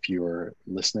 If you are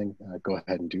listening, go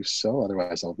ahead and do so.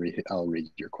 Otherwise, I'll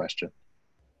read your question.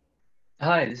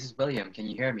 Hi, this is William. Can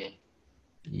you hear me?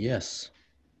 Yes.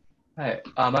 Hi.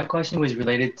 My question was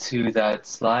related to that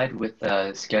slide with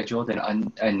scheduled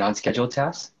and non-scheduled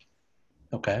tasks.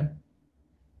 Okay.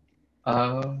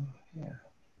 Yeah.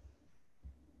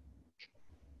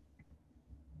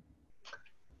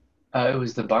 It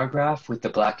was the bar graph with the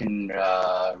black and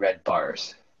red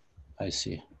bars. I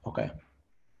see. Okay.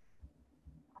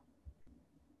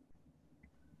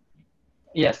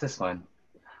 Yes, this one.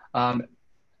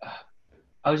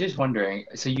 I was just wondering,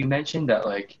 so you mentioned that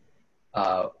like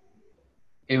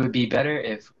it would be better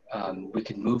if we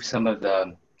could move some of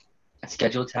the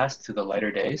scheduled tasks to the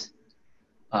lighter days.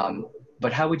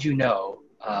 But how would you know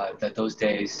that those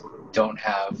days don't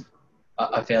have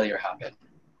a failure happen?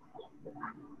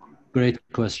 Great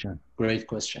question. Great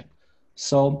question.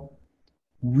 So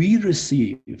we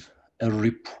receive a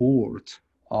report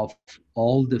of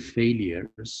all the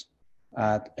failures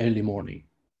at early morning.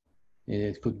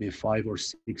 It could be 5 or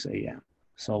 6 a.m.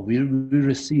 So we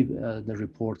receive the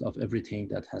report of everything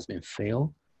that has been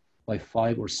failed by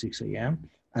 5 or 6 a.m.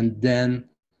 And then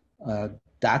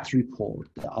that report,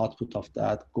 the output of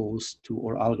that goes to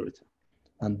our algorithm.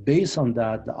 And based on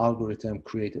that, the algorithm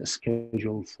creates a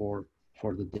schedule for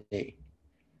the day.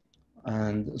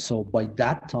 And so by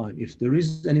that time, if there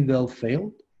is any well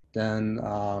failed, then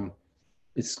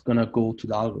it's gonna go to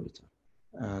the algorithm.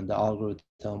 And the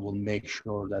algorithm will make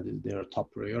sure that they're a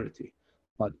top priority.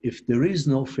 But if there is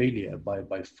no failure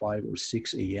by 5 or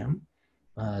 6 a.m.,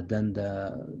 then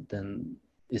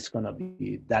it's gonna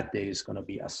be, that day is gonna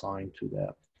be assigned to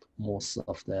the most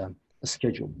of the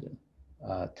scheduled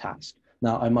task.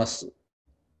 Now I must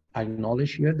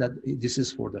acknowledge here that this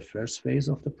is for the first phase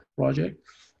of the project.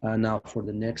 Now for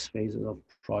the next phase of the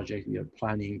project, we are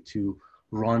planning to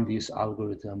run this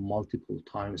algorithm multiple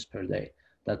times per day.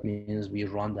 That means we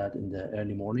run that in the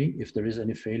early morning. If there is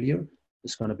any failure,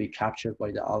 it's going to be captured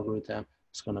by the algorithm.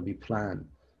 It's going to be planned.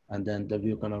 And then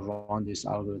we're going to run this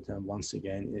algorithm once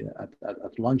again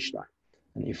at lunchtime.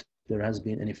 And if there has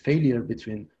been any failure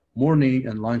between morning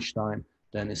and lunchtime,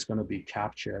 then it's going to be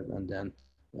captured and then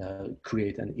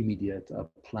create an immediate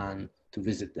plan to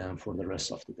visit them for the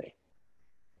rest of the day.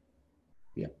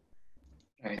 Yeah.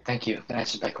 All right, thank you. That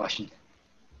answers my question.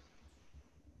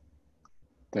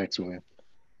 Thanks, William.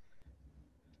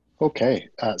 Okay,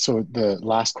 so the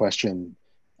last question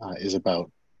is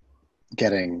about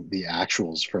getting the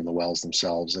actuals from the wells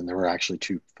themselves. And there were actually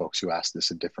two folks who asked this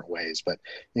in different ways, but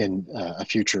in a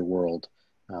future world,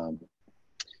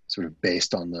 sort of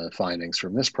based on the findings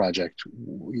from this project,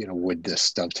 you know, would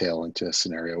this dovetail into a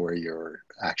scenario where you've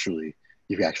actually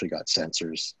got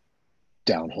sensors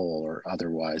downhole or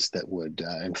otherwise that would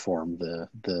inform the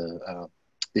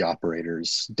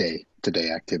operator's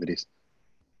day-to-day activities?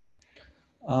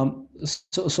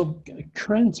 So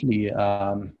currently,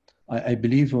 I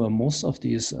believe most of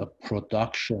these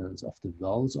productions of the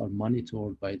wells are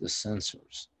monitored by the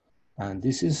sensors, and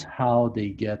this is how they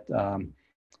get.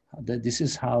 This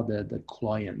is how the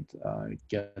client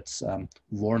gets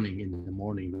warning in the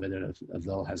morning whether a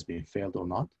well has been failed or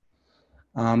not.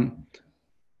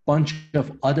 Bunch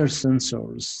of other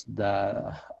sensors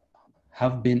that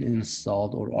have been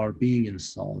installed or are being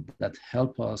installed that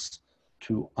help us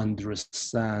to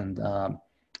understand the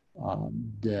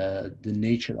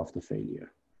nature of the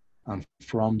failure. And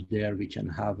from there, we can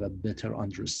have a better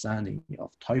understanding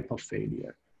of type of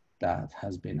failure that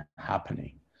has been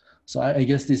happening. So I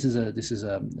guess this is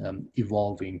a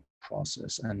evolving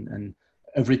process, and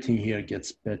everything here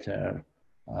gets better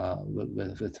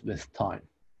with time.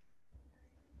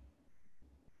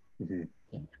 Mm-hmm.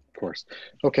 Yeah. Of course.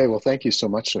 Okay. Well, thank you so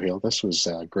much, Sohail. This was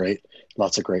great.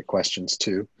 Lots of great questions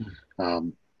too. Mm-hmm.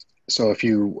 So if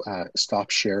you stop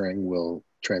sharing, we'll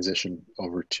transition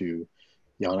over to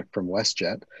Yannick from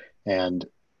WestJet. And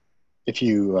if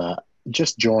you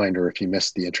just joined or if you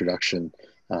missed the introduction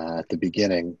at the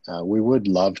beginning, we would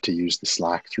love to use the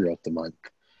Slack throughout the month,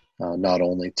 not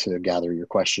only to gather your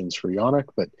questions for Yannick,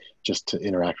 but just to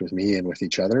interact with me and with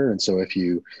each other. And so if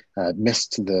you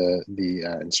missed the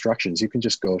instructions, you can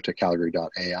just go to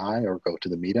calgary.ai or go to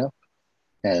the Meetup.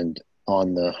 And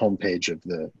on the homepage of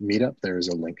the Meetup, there is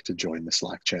a link to join the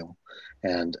Slack channel.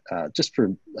 And just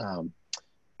for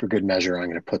good measure, I'm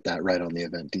going to put that right on the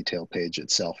event detail page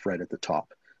itself, right at the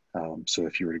top. So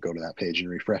if you were to go to that page and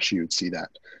refresh, you would see that.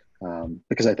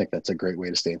 Because I think that's a great way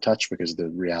to stay in touch, because the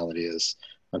reality is,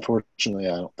 unfortunately,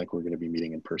 I don't think we're going to be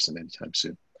meeting in person anytime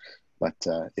soon. But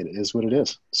it is what it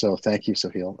is. So thank you,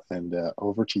 Sohail. And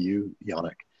over to you,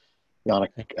 Yannick.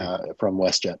 Yannick from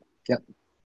WestJet. Yep.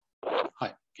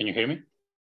 Hi, can you hear me?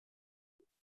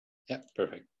 Yeah,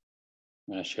 perfect.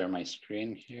 I'm going to share my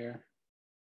screen here.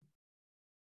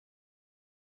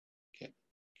 Okay,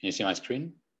 can you see my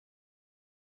screen?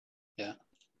 Yeah.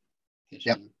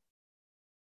 Yep.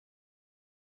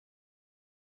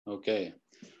 Okay.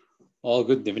 Well,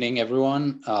 good evening,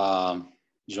 everyone.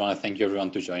 Just want to thank you,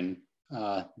 everyone, to join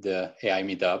the AI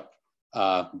Meetup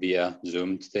via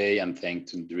Zoom today, and thank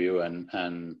to Drew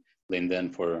and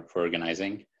Lyndon for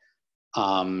organizing.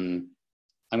 I'm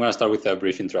going to start with a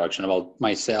brief introduction about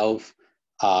myself.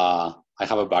 I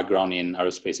have a background in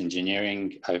aerospace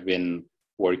engineering. I've been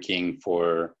working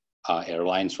for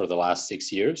airlines for the last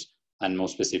 6 years, and more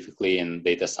specifically in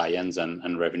data science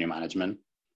and revenue management.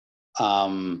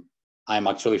 I'm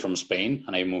actually from Spain,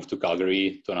 and I moved to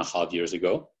Calgary 2.5 years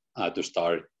ago to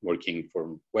start working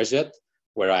for WestJet,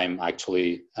 where I'm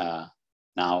actually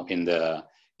now in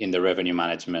the revenue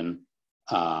management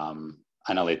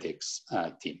analytics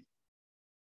team.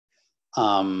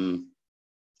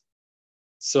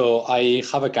 So I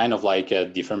have a kind of like a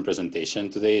different presentation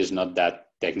today. It's not that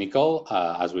technical,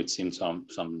 as we've seen some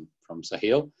from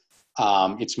Sahil.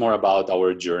 It's more about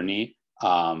our journey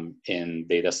in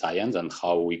data science and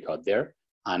how we got there,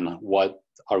 and what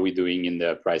are we doing in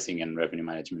the pricing and revenue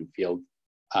management field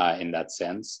in that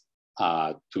sense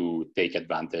to take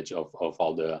advantage of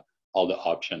all the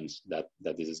options that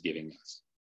this is giving us.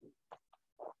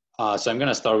 So I'm going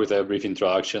to start with a brief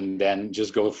introduction, then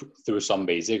just go through some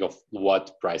basic of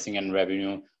what pricing and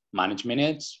revenue management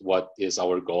is, what is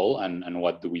our goal, and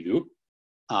what do we do.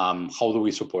 How do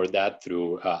we support that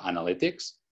through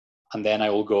analytics? And then I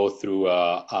will go through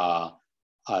a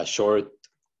short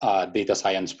data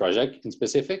science project in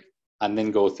specific, and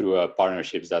then go through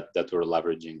partnerships that we're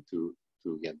leveraging to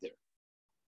get there.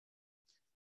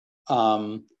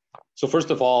 So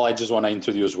first of all, I just want to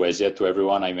introduce WestJet to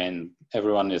everyone. I mean,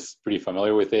 everyone is pretty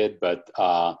familiar with it, but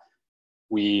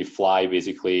we fly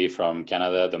basically from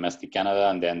Canada, domestic Canada,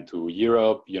 and then to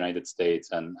Europe, United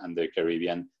States, and the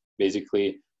Caribbean.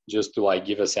 Basically, just to like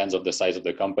give a sense of the size of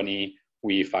the company,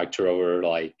 we factor over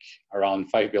like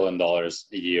around $5 billion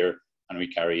a year, and we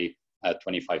carry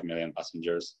 25 million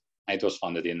passengers. And it was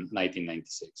founded in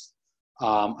 1996.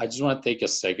 I just want to take a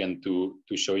second to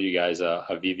show you guys a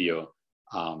video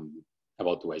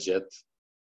about WestJet,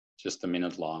 just a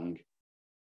minute long.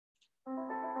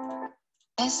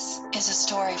 This is a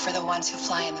story for the ones who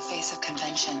fly in the face of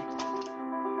convention.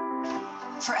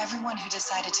 For everyone who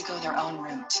decided to go their own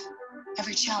route.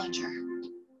 Every challenger,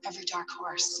 every dark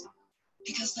horse.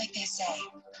 Because like they say,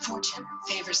 fortune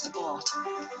favors the bold.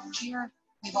 Here,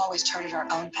 we've always charted our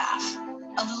own path.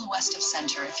 A little west of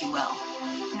center, if you will.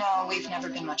 No, we've never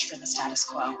been much for the status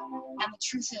quo. And the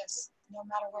truth is, no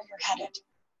matter where you're headed,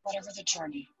 whatever the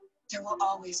journey, there will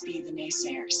always be the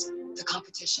naysayers, the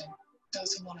competition,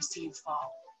 those who want to see you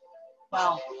fall.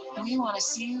 Well, we want to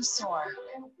see you soar.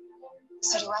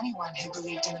 So do anyone who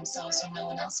believed in themselves when no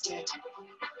one else did.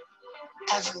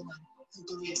 Everyone who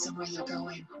believes in where they're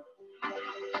going.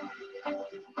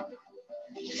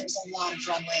 There's a lot of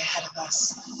runway ahead of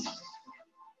us.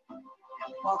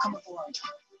 Welcome aboard.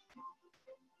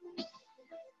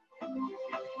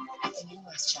 The new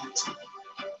WestJet.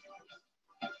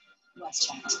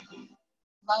 WestJet.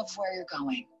 Love where you're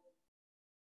going.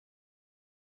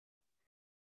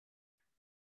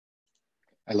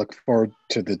 I look forward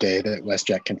to the day that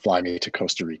WestJet can fly me to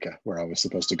Costa Rica, where I was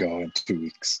supposed to go in 2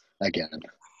 weeks again.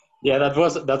 Yeah, that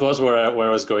was where I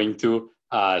was going to.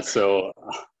 So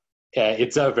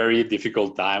it's a very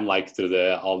difficult time, like through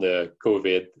all the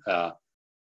COVID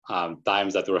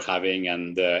times that we're having,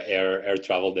 and the air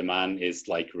travel demand is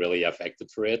like really affected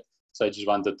for it. So I just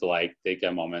wanted to like take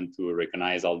a moment to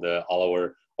recognize all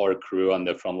our crew and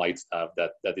the frontline staff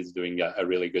that is doing a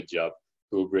really good job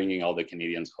to bringing all the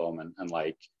Canadians home and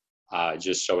like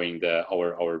just showing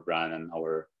our brand and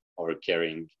our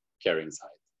caring side.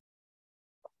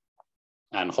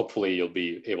 And hopefully you'll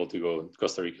be able to go to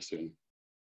Costa Rica soon.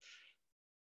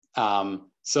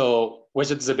 So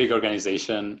WestJet is a big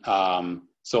organization.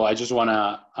 So I just want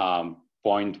to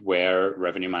point where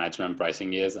revenue management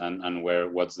pricing is and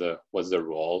what's the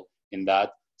role in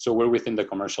that. So we're within the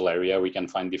commercial area. We can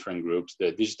find different groups.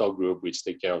 The digital group, which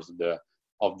take care of the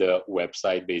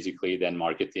website, basically, then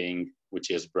marketing, which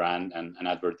is brand and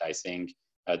advertising.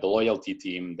 The loyalty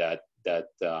team that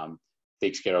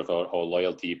takes care of our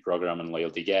loyalty program and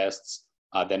loyalty guests.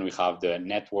 Then we have the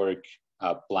network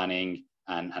planning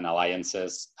and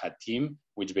alliances team,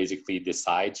 which basically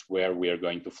decides where we are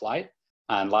going to fly.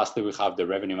 And lastly, we have the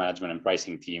revenue management and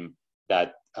pricing team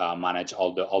that manage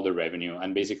all the revenue.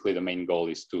 And basically, the main goal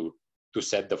is to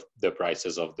set the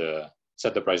prices of the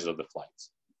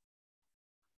flights.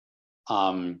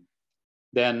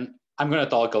 Then I'm going to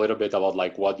talk a little bit about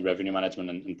like what revenue management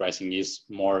and pricing is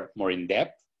more in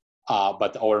depth.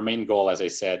 But our main goal, as I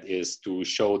said, is to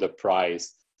show the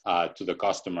price to the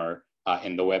customer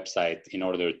in the website in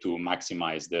order to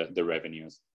maximize the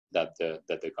revenues that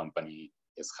the company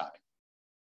is having.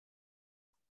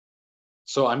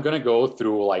 So I'm going to go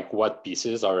through like what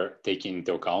pieces are taken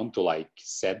into account to like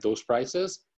set those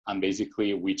prices, and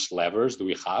basically which levers do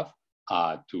we have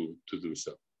to do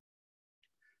so.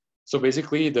 So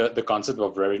basically the concept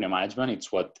of revenue management,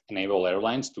 it's what enables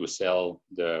airlines to sell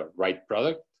the right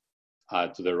product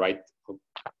to the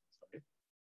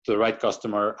right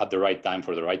customer at the right time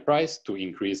for the right price to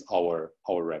increase our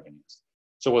revenues.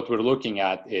 So what we're looking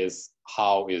at is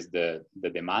how is the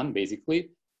demand basically,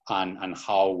 and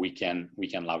how we can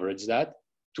leverage that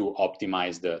to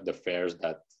optimize the fares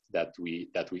that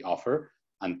we offer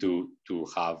and to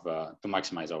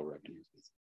maximize our revenues.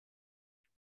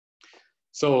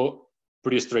 So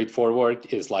pretty straightforward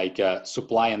is like a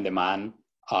supply and demand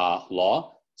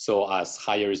law So as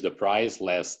higher is the price,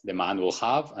 less demand will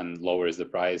have, and lower is the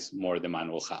price, more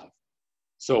demand will have.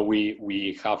 So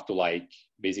we have to like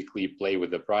basically play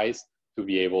with the price to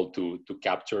be able to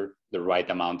capture the right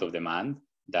amount of demand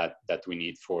that we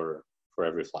need for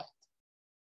every flight.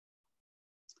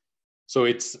 So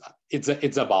it's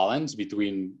a balance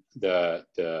between the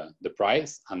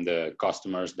price and the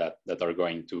customers that are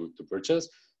going to purchase.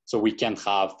 So we can't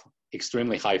have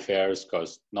extremely high fares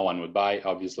because no one would buy,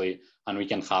 obviously, and we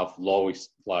can have low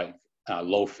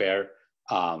fare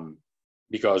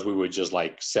because we would just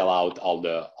like sell out all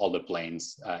the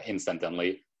planes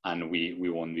instantly, and we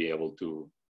won't be able to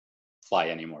fly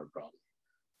anymore probably.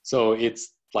 So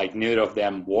it's like neither of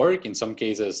them work. In some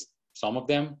cases, some of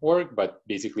them work, but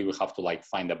basically we have to like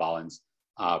find a balance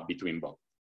between both.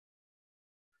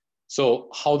 So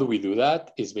how do we do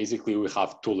that? Is basically we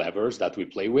have two levers that we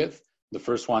play with. The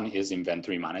first one is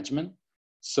inventory management.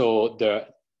 So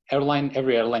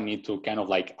every airline need to kind of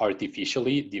like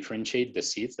artificially differentiate the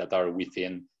seats that are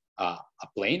within a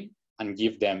plane and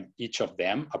give them, each of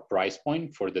them, a price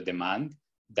point for the demand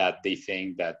that they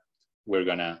think that we're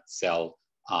gonna sell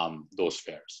those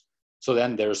fares. So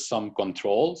then there's some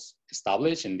controls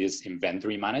established in this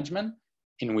inventory management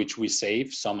in which we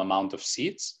save some amount of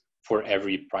seats for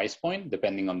every price point,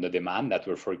 depending on the demand that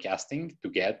we're forecasting to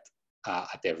get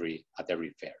at every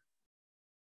fare.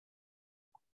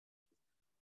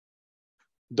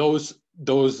 This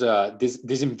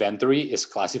inventory is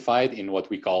classified in what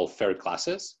we call fare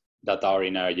classes that are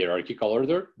in a hierarchical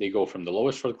order. They go from the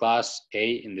lowest fare class,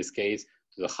 A in this case,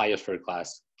 to the highest fare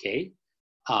class, K.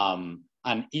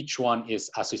 And each one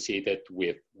is associated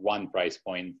with one price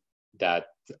point that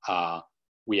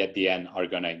we at the end are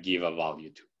gonna give a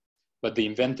value to. But the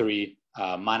inventory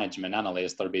management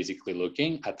analysts are basically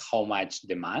looking at how much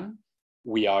demand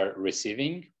we are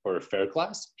receiving per fare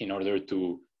class in order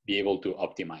to be able to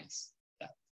optimize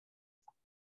that.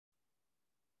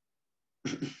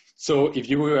 So if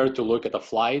you were to look at a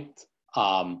flight,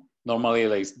 normally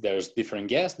like, there's different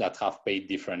guests that have paid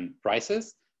different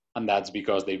prices, and that's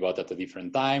because they bought at a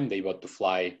different time, they bought to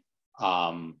fly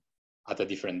at a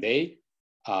different day.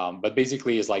 But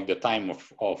basically it's like the time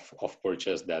of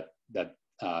purchase that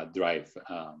drive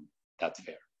that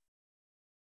fare.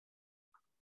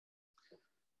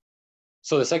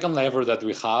 So the second lever that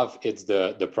we have, it's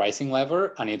the pricing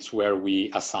lever, and it's where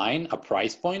we assign a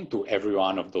price point to every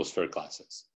one of those fare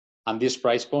classes. And this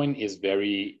price point is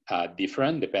very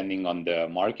different depending on the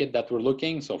market that we're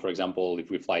looking. So for example,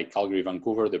 if we fly Calgary,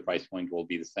 Vancouver, the price point will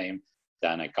be the same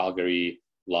than a Calgary,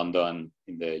 London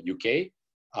in the UK,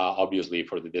 obviously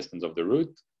for the distance of the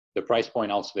route. The price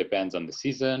point also depends on the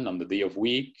season, on the day of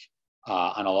week,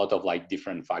 and a lot of like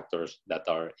different factors that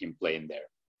are in play in there.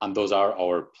 And those are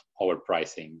our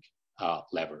pricing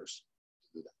levers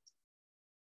to do that.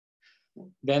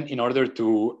 Then in order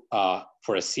to,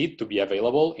 for a seat to be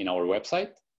available in our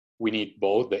website, we need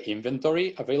both the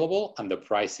inventory available and the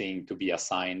pricing to be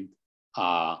assigned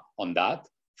on that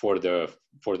for the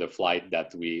flight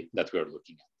that we are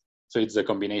looking at. So it's a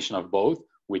combination of both,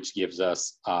 which gives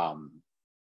us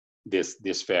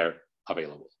this fare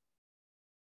available.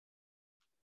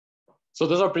 So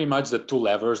those are pretty much the two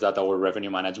levers that our revenue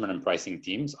management and pricing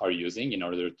teams are using in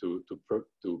order to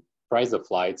price the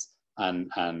flights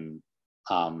and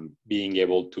being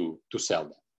able to sell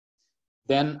them.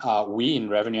 Then we in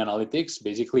revenue analytics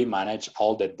basically manage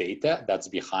all the data that's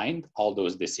behind all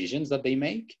those decisions that they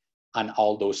make and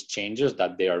all those changes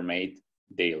that they are made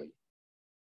daily.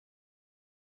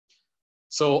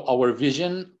 So our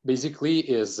vision basically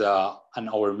is, and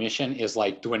our mission is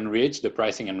like to enrich the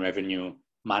pricing and revenue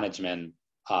management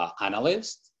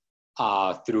analysts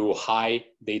through high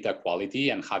data quality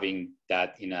and having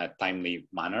that in a timely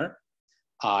manner,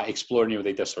 explore new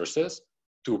data sources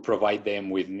to provide them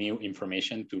with new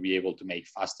information to be able to make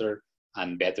faster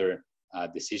and better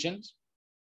decisions,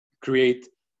 create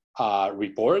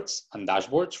reports and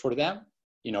dashboards for them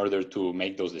in order to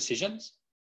make those decisions,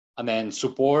 and then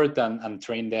support and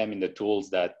train them in the tools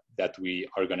that we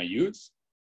are going to use.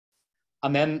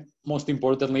 And then most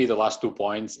importantly, the last 2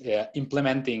 points,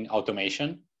 implementing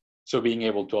automation. So being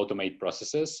able to automate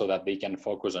processes so that they can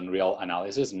focus on real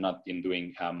analysis, not in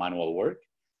doing manual work.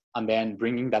 And then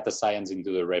bringing data science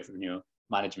into the revenue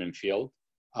management field,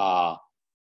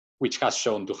 which has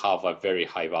shown to have a very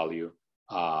high value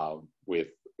with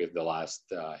the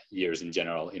last years in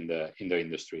general in the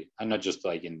industry, and not just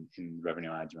like in revenue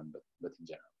management, but in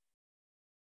general.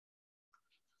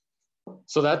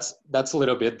 So that's a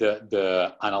little bit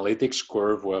the analytics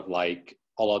curve where like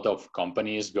a lot of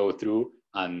companies go through,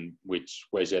 and which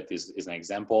Westjet is an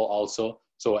example also.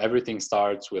 So everything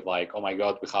starts with like, oh my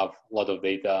God, we have a lot of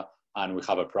data and we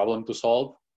have a problem to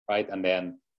solve, right? And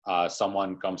then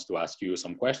someone comes to ask you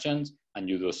some questions and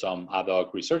you do some ad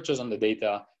hoc researches on the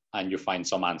data and you find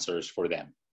some answers for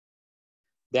them.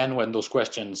 Then when those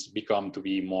questions become to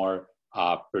be more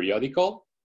periodical,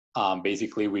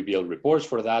 basically we build reports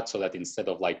for that, so that instead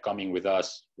of like coming to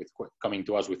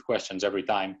us with questions every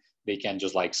time, they can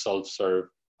just like self-serve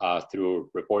through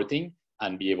reporting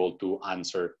and be able to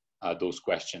answer those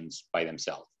questions by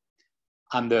themselves.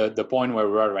 And the point where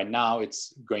we are right now,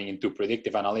 it's going into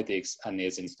predictive analytics, and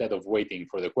is instead of waiting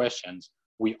for the questions,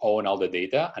 we own all the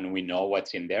data and we know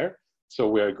what's in there. So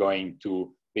we're going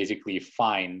to basically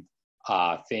find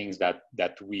things that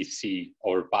we see,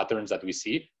 or patterns that we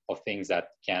see of things that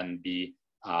can be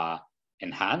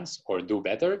enhanced or do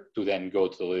better, to then go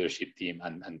to the leadership team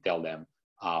and tell them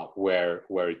where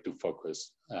to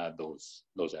focus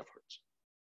those efforts.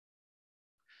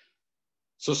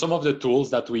 So some of the tools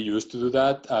that we use to do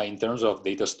that, in terms of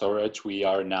data storage, we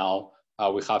are now,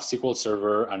 we have SQL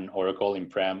Server and Oracle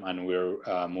in-prem, and we're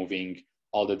moving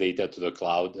all the data to the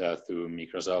cloud through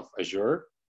Microsoft Azure.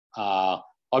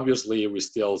 Obviously, we're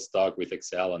still stuck with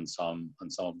Excel and some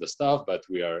of the stuff, but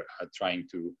we are trying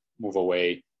to move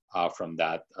away from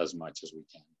that as much as we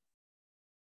can.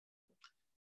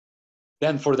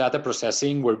 Then for data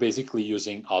processing, we're basically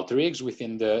using Alteryx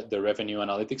within the revenue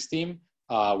analytics team,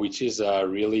 which is a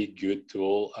really good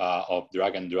tool of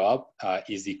drag and drop,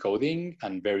 easy coding,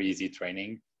 and very easy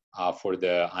training for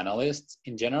the analysts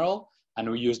in general.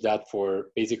 And we use that for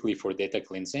basically for data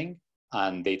cleansing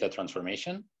and data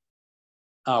transformation.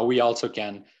 We also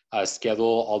can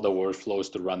schedule all the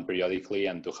workflows to run periodically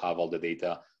and to have all the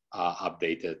data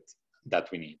updated that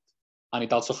we need. And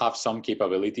it also has some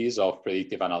capabilities of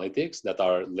predictive analytics that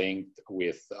are linked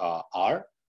with R,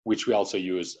 which we also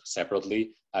use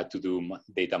separately to do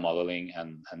data modeling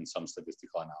and some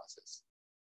statistical analysis.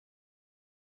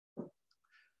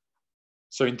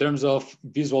 So in terms of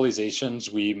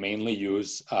visualizations, we mainly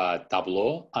use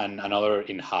Tableau and another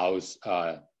in-house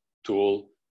tool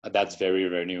that's very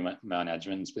revenue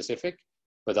management specific,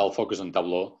 but I'll focus on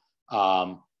Tableau.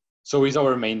 So it's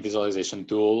our main visualization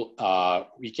tool.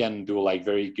 We can do like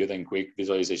very good and quick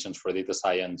visualizations for data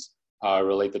science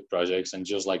related projects, and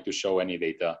just like to show any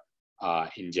data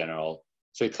in general.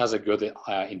 So it has a good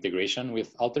integration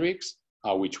with Alteryx,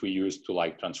 which we use to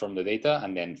like transform the data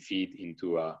and then feed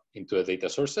into the data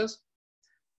sources.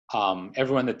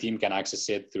 Everyone in the team can access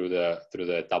it through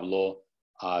the Tableau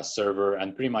server,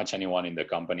 and pretty much anyone in the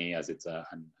company, as it's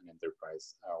an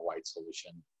enterprise-wide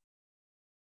solution.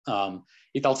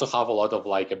 It also have a lot of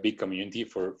like a big community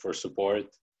for support,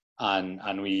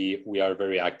 and we are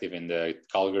very active in the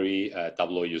Calgary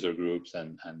Tableau user groups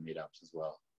and meetups as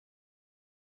well.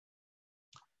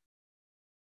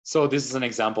 So this is an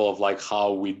example of like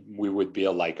how we would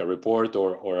build like a report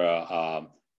or a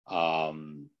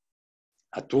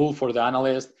tool for the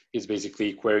analyst. Is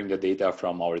basically querying the data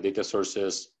from our data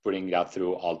sources, putting that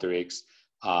through Alteryx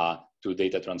to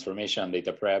data transformation,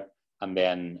 data prep, and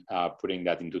then putting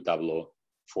that into Tableau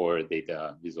for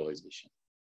data visualization.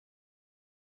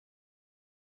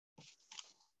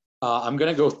 I'm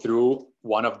gonna go through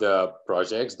one of the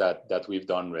projects that we've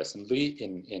done recently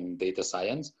in data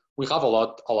science. We have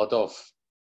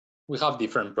we have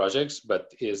different projects, but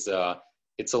it's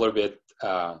a little bit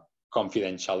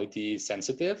confidentiality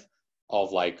sensitive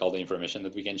of like all the information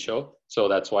that we can show. So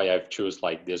that's why I've choose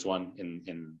like this one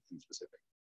in specific.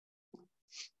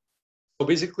 So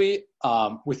basically,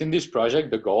 within this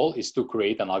project, the goal is to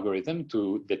create an algorithm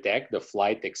to detect the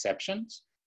flight exceptions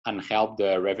and help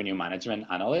the revenue management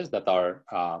analysts that are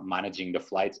managing the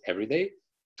flights every day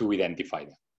to identify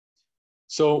them.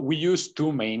 So we use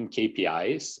two main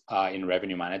KPIs in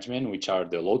revenue management, which are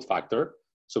the load factor.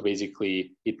 So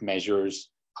basically, it measures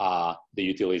the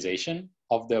utilization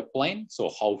of the plane, so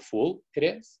how full it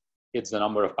is. It's the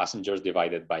number of passengers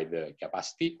divided by the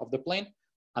capacity of the plane.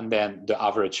 And then the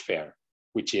average fare,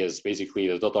 which is basically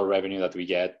the total revenue that we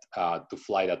get to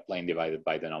fly that plane divided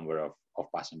by the number of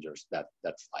passengers that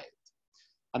fly it.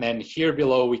 And then here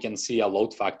below, we can see a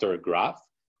load factor graph,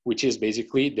 which is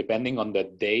basically depending on the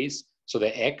days. So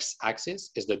the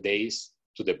x-axis is the days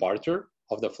to departure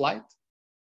of the flight,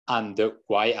 and the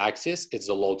y-axis is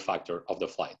the load factor of the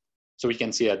flight. So we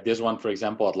can see that this one, for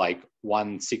example, at like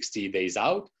 160 days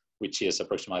out, which is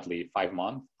approximately 5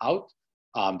 months out,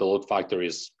 the load factor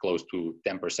is close to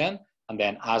 10%. And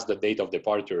then as the date of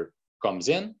departure comes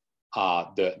in,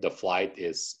 the flight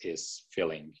is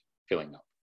filling up.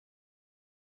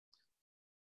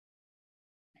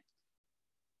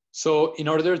 So in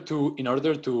order to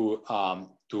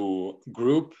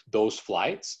group those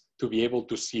flights to be able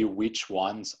to see which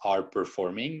ones are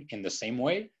performing in the same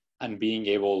way and being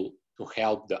able to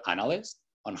help the analyst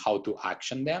on how to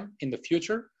action them in the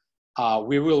future.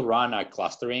 We will run a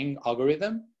clustering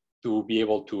algorithm to be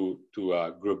able to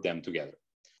group them together.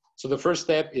 So the first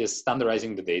step is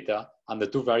standardizing the data, and the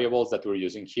two variables that we're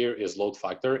using here is load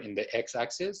factor in the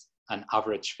x-axis and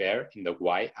average fare in the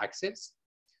y-axis.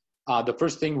 The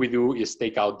first thing we do is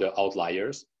take out the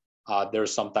outliers.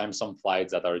 There's sometimes some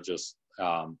flights that are just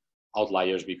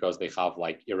outliers because they have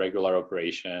like irregular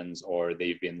operations or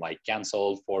they've been like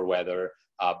canceled for weather,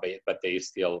 but they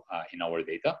still in our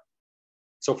data.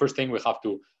 So first thing, we have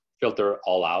to filter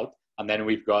all out. And then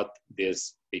we've got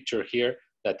this picture here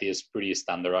that is pretty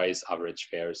standardized average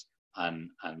fares and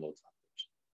load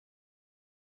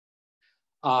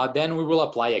factors. Then we will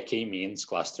apply a k-means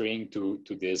clustering to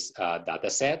this data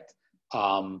set.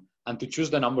 And to choose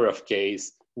the number of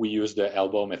k's, we use the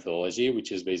elbow methodology,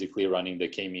 which is basically running the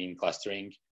k-mean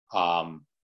clustering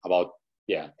about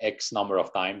X number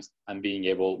of times and being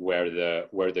able where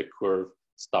the curve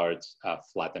starts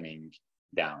flattening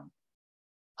down.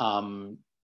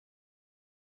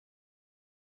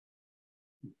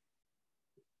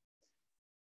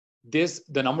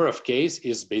 The number of k's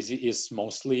is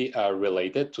mostly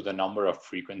related to the number of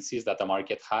frequencies that a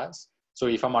market has. So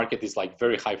if a market is like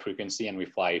very high frequency and we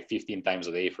fly 15 times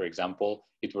a day, for example,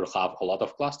 it will have a lot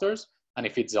of clusters. And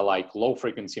if it's a like low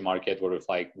frequency market where we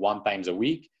fly 1 time a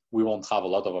week, we won't have a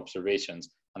lot of observations,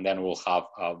 and then we'll have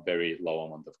a very low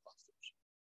amount of clusters.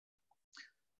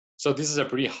 So this is a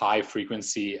pretty high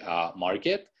frequency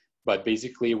market, but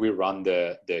basically we run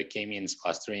the k-means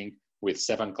clustering with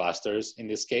 7 clusters in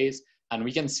this case. And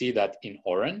we can see that in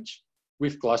orange,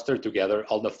 we've clustered together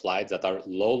all the flights that are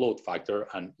low load factor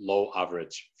and low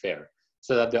average fare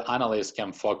so that the analyst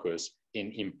can focus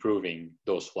in improving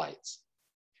those flights.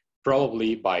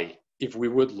 Probably if we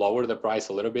would lower the price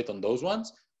a little bit on those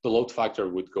ones, the load factor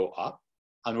would go up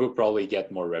and we'll probably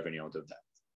get more revenue out of that.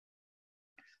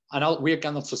 And we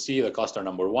can also see the cluster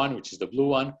number 1, which is the blue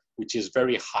one, which is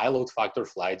very high load factor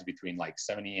flights between like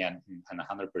 70 and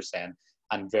 100%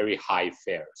 and very high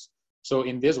fares. So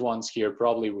in these ones here,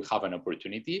 probably we have an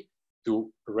opportunity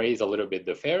to raise a little bit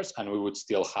the fares and we would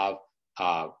still have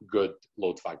good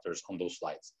load factors on those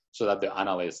flights so that the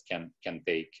analyst can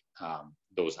take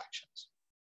those actions.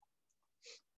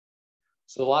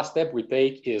 So the last step we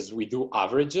take is we do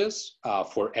averages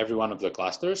for every one of the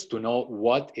clusters to know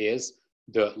what is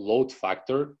the load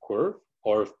factor curve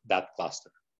of that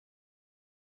cluster.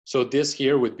 So this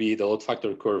here would be the load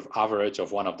factor curve average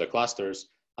of one of the clusters.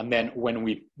 And then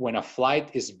when a flight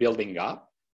is building up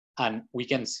and we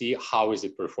can see how is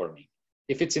it performing.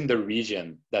 If it's in the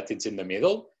region that it's in the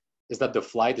middle, is that the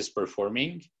flight is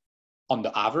performing on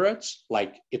the average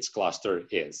like its cluster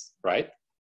is, right?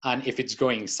 And if it's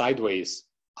going sideways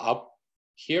up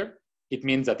here, it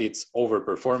means that it's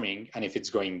overperforming. And if it's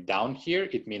going down here,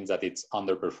 it means that it's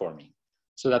underperforming.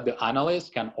 So that the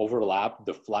analyst can overlap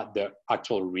the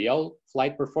actual real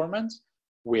flight performance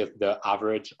with the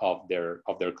average of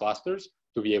their clusters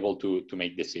to be able to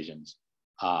make decisions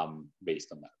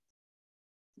based on that.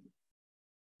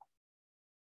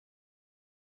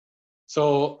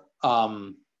 So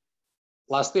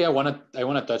lastly, I want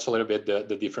to touch a little bit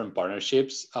the different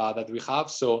partnerships that we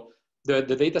have. So the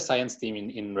data science team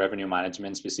in revenue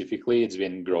management specifically, it's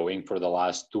been growing for the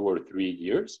last 2 or 3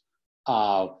 years.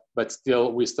 But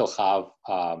we still have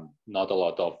not a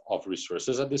lot of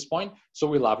resources at this point. So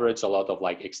we leverage a lot of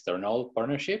like external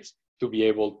partnerships to be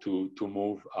able to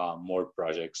move more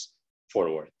projects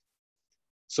forward.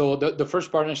 So the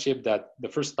first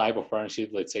type of partnership,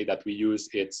 let's say, that we use,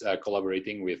 it's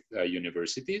collaborating with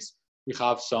universities. We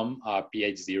have some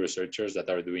PhD researchers that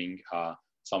are doing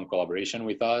some collaboration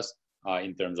with us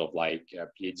in terms of like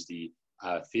PhD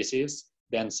thesis.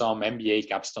 Then some MBA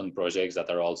capstone projects that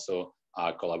are also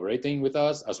collaborating with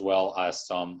us, as well as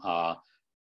some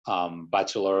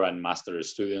bachelor and master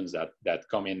students that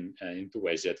come into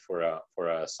WestJet for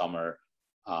a summer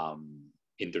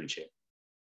internship.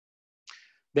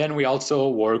 Then we also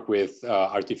work with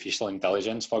artificial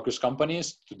intelligence focused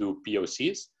companies to do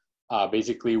POCs.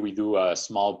 Basically, we do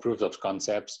small proofs of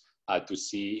concepts to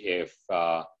see if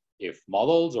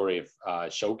models or if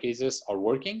showcases are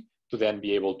working, to then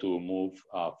be able to move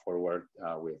forward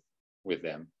with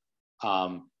them.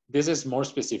 This is more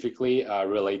specifically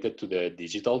related to the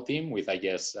digital team, with I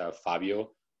guess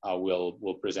Fabio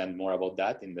will present more about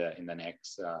that in the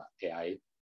next AI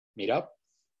meetup.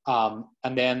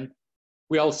 And then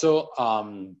we also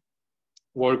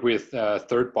work with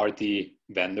third-party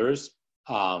vendors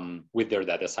with their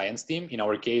data science team. In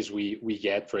our case, we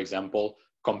get, for example,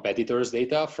 competitors'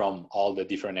 data from all the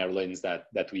different airlines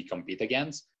that we compete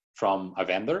against from a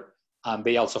vendor. And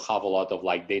they also have a lot of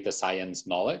like data science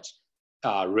knowledge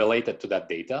related to that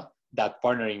data, that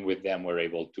partnering with them we're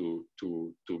able to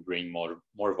bring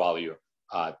more value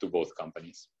to both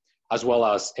companies, as well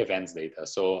as events data.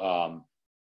 So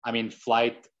I mean,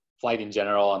 flight in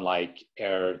general and like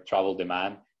air travel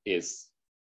demand is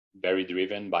very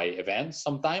driven by events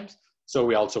sometimes. So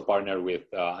we also partner with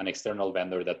an external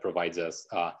vendor that provides us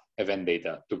event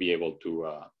data to be able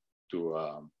to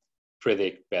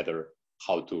predict better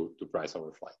how to price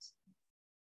our flights.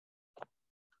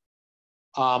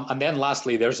 And then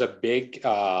lastly, there's a big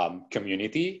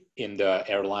community in the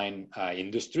airline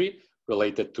industry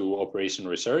related to operation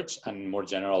research and more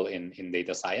general in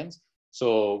data science.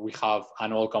 So we have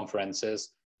annual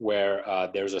conferences where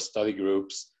there's a study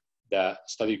group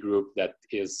that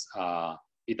is,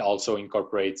 it also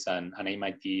incorporates an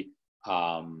MIT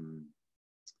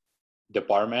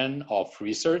department of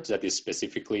research that is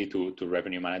specifically to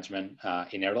revenue management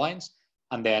in airlines.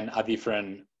 And then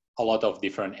a lot of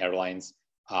different airlines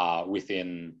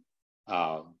within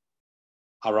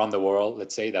around the world,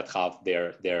 let's say, that have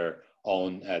their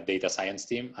own data science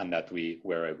team, and that we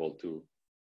were able to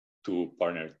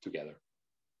partner together.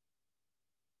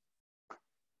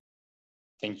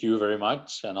 Thank you very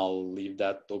much, and I'll leave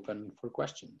that open for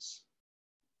questions.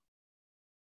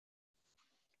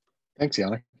 Thanks,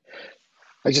 Yannick.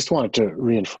 I just wanted to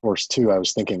reinforce too, I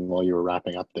was thinking while you were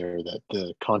wrapping up there that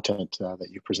the content that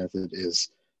you presented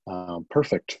is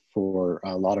perfect for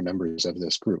a lot of members of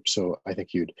this group. So I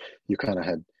think you kind of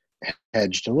had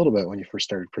hedged a little bit when you first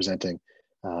started presenting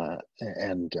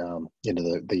and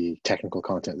into the technical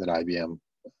content that IBM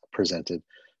presented.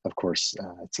 Of course,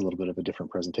 it's a little bit of a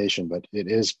different presentation, but it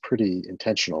is pretty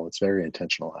intentional. It's very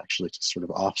intentional actually to sort of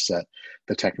offset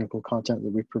the technical content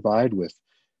that we provide with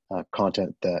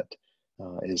content that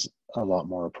is a lot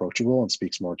more approachable and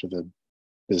speaks more to the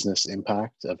business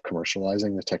impact of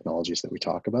commercializing the technologies that we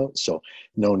talk about. So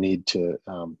no need to,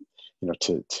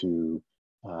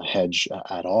 hedge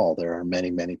at all. There are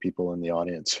many people in the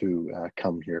audience who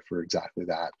come here for exactly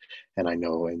that. And I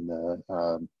know in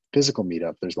the physical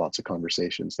meetup, there's lots of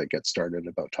conversations that get started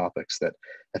about topics that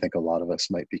I think a lot of us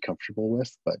might be comfortable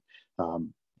with, but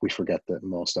we forget that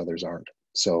most others aren't.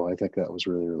 So I think that was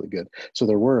really, really good. So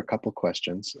there were a couple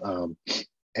questions,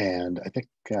 and I think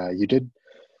you did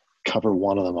cover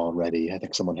one of them already. I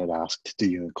think someone had asked, do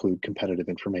you include competitive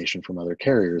information from other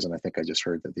carriers? And I think I just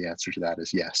heard that the answer to that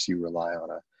is yes, you rely on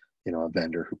a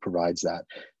vendor who provides that.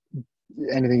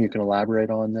 Anything you can elaborate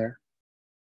on there?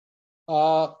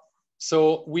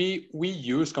 So we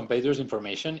use competitors'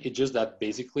 information. It's just that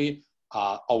basically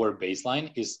our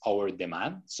baseline is our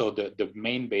demand. So the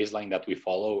main baseline that we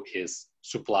follow is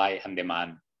supply and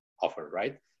demand offer,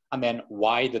 right? And then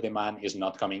why the demand is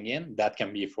not coming in, that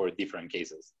can be for different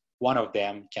cases. One of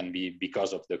them can be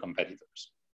because of the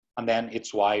competitors. And then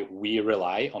it's why we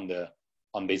rely on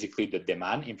basically the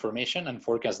demand information and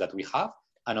forecast that we have.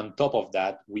 And on top of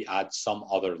that, we add some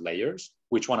other layers,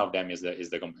 which one of them is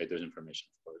the competitors' information,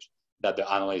 of course, that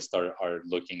the analysts are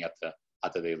looking at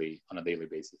on a daily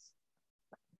basis.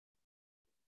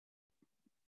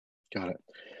 Got it.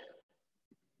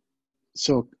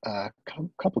 So a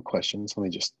couple of questions. Let me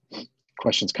just,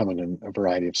 questions coming in a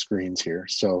variety of screens here.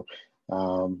 So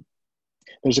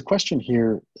there's a question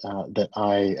here that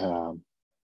I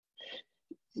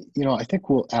think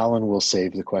Alan will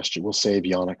save the question. We'll save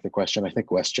Yannick the question. I think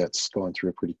WestJet's going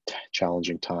through a pretty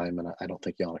challenging time, and I don't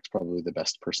think Yannick's probably the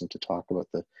best person to talk about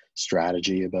the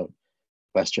strategy about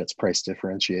WestJet's price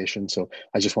differentiation. So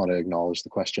I just want to acknowledge the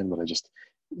question, but I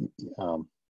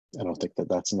don't think that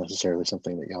that's necessarily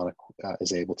something that Yannick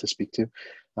is able to speak to.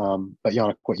 But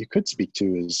Yannick, what you could speak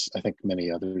to is, I think many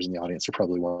others in the audience are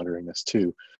probably wondering this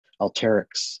too.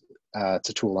 Alteryx, it's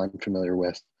a tool I'm familiar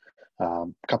with. A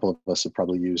couple of us have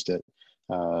probably used it.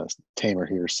 Tamer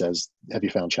here says, have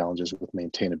you found challenges with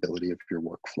maintainability of your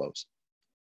workflows?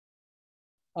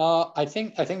 I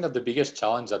think that the biggest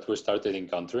challenge that we started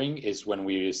encountering is when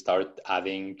we start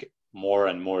adding more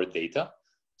and more data.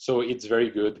 So it's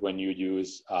very good when you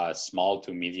use small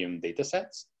to medium data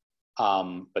sets.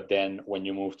 But then when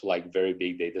you move to like very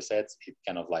big data sets, it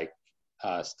kind of like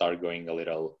start going a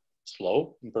little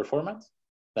slow in performance.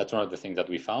 That's one of the things that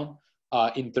we found.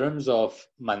 In terms of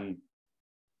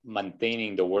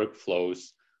maintaining the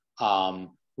workflows,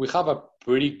 we have a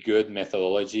pretty good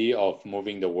methodology of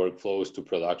moving the workflows to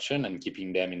production and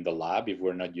keeping them in the lab if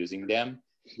we're not using them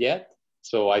yet.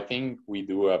 So I think we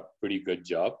do a pretty good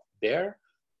job there.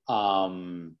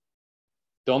 The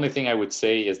only thing I would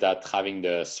say is that having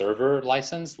the server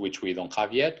license, which we don't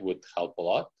have yet, would help a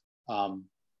lot.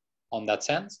 on that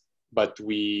sense, but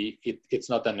it's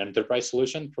not an enterprise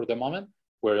solution for the moment.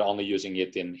 We're only using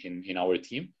it in our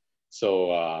team.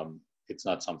 So it's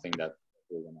not something that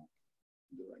we're gonna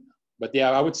do right now. But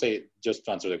yeah, I would say, just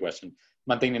to answer the question,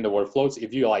 maintaining the workflows,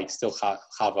 if you like still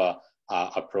have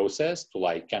a process to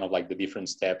like kind of like the different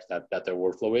steps that the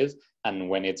workflow is, and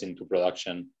when it's into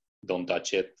production, don't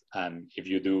touch it. And if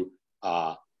you do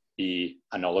be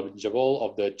knowledgeable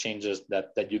of the changes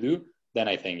that you do, then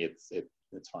I think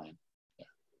it's fine. Yeah.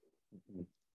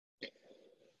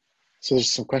 So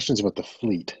there's some questions about the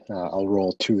fleet. I'll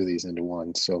roll two of these into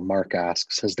one. So Mark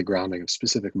asks, has the grounding of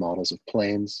specific models of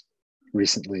planes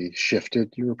recently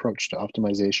shifted your approach to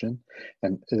optimization?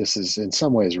 And this is in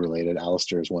some ways related.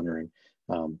 Alistair is wondering,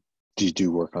 do you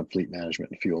do work on fleet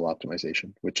management and fuel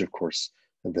optimization, which of course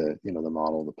the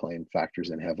model of the plane factors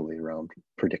in heavily around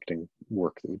predicting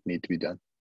work that would need to be done.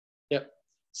 Yep.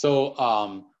 So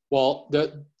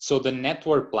the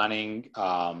network planning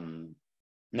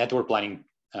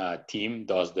team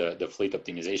does the fleet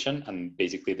optimization and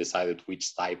basically decided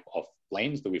which type of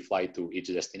planes do we fly to each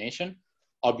destination.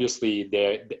 Obviously,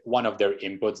 one of their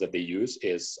inputs that they use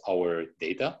is our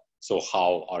data. So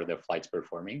how are the flights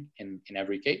performing in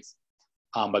every case?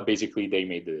 But basically, they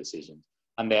made the decision.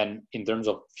 And then in terms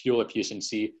of fuel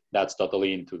efficiency, that's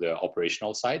totally into the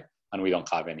operational side, and we don't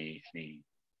have any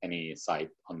side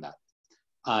on that.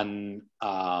 And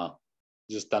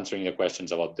just answering the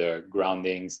questions about the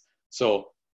groundings. So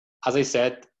as I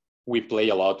said, we play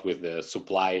a lot with the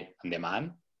supply and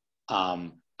demand.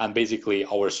 And basically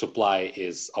our supply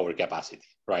is our capacity,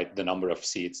 right? The number of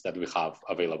seats that we have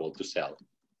available to sell.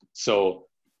 So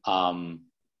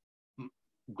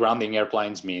grounding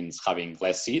airplanes means having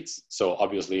less seats. So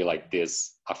obviously like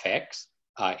this affects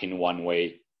in one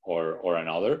way or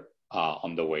another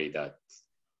on the way that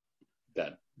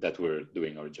we're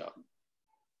doing our job.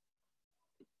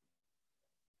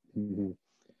 Mm-hmm.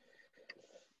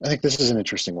 I think this is an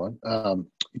interesting one.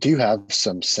 Do you have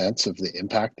some sense of the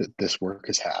impact that this work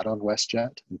has had on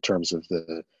WestJet in terms of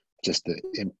the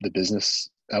business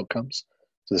outcomes?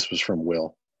 So this was from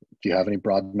Will. Do you have any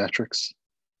broad metrics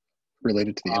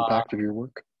related to the impact of your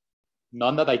work?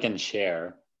 None that I can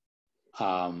share,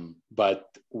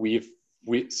 but we've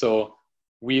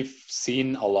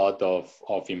seen a lot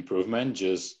of improvement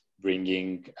just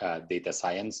bringing data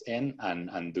science in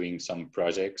and doing some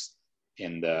projects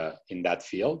in that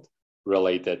field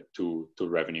related to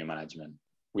revenue management.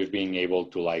 We've been able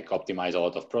to like optimize a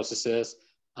lot of processes,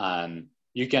 and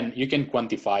you can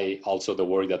quantify also the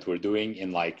work that we're doing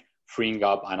in like freeing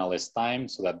up analyst time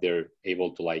so that they're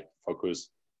able to like focus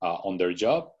on their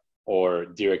job, or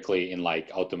directly in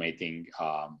like automating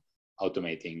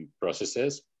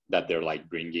processes that they're like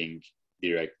bringing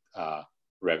direct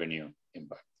revenue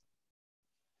impact.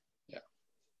 Yeah.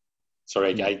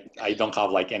 Sorry, I don't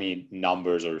have like any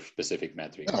numbers or specific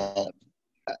metrics.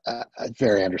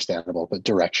 Very understandable, but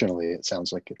directionally it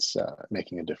sounds like it's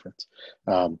making a difference.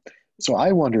 So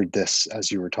I wondered this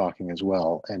as you were talking as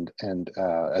well, and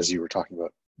as you were talking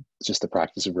about just the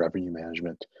practice of revenue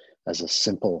management as a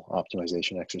simple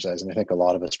optimization exercise. And I think a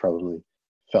lot of us probably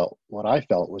felt what I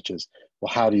felt, which is,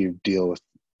 well, how do you deal with,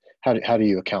 how do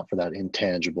you account for that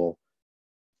intangible,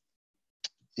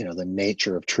 the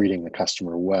nature of treating the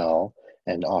customer well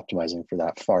and optimizing for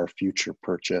that far future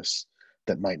purchase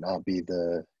that might not be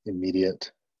the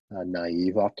immediate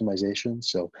naive optimization.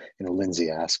 So,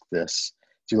 Lindsay asked this,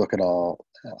 do you look at all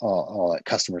at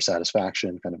customer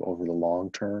satisfaction kind of over the long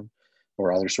term,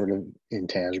 or other sort of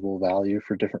intangible value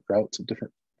for different routes and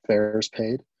different fares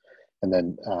paid? And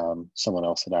then someone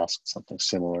else had asked something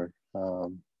similar,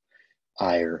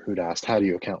 Iyer, who'd asked, how do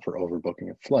you account for overbooking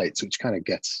of flights, which kind of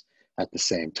gets at the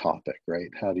same topic, right?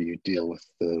 How do you deal with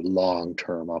the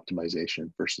long-term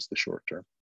optimization versus the short-term?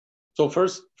 So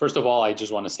first of all, I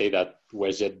just want to say that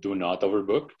WestJet do not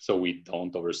overbook, so we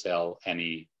don't oversell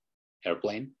any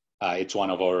airplane. It's one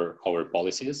of our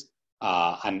policies,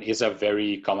 and it's a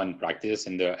very common practice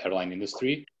in the airline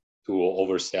industry to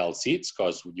oversell seats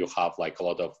because you have like a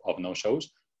lot of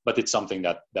no-shows, but it's something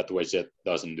that WestJet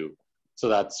doesn't do. So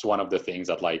that's one of the things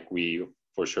that like we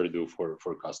for sure do for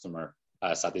customer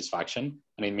satisfaction.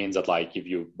 And it means that like if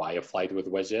you buy a flight with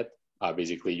WestJet,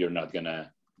 basically you're not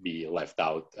gonna be left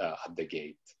out at the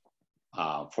gate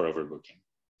for overbooking.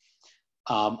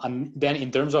 And then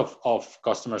in terms of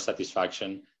customer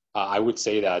satisfaction, I would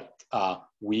say that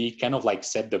we kind of like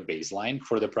set the baseline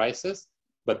for the prices,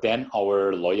 but then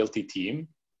our loyalty team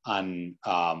and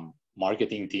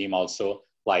marketing team also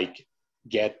like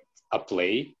get a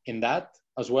play in that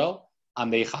as well.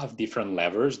 And they have different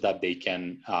levers that they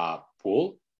can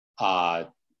pull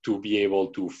to be able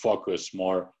to focus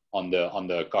more on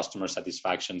the customer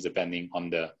satisfactions depending on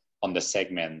the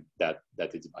segment that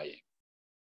it's buying.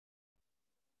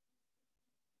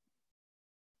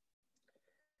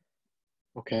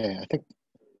 Okay, I think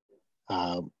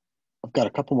I've got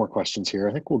a couple more questions here.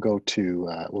 I think we'll go to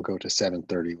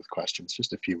 7:30 with questions,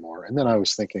 just a few more. And then I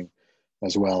was thinking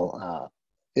as well,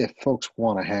 if folks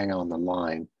want to hang on the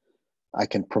line, I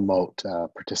can promote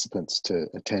participants to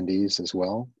attendees as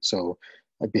well. So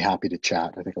I'd be happy to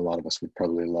chat. I think a lot of us would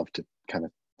probably love to kind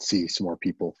of see some more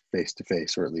people face to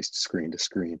face, or at least screen to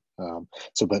screen.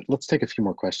 But let's take a few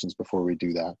more questions before we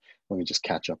do that. Let me just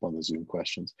catch up on the Zoom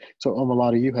questions. So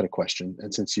Omalati, you had a question,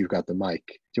 and since you've got the mic,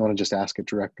 do you want to just ask it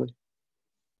directly?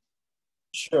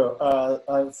 Sure.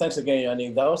 Thanks again,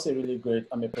 Yannick. That was a really great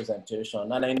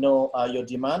presentation. And I know your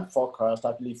demand forecast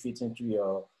actually fits into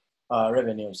your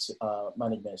revenues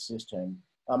management system.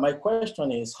 My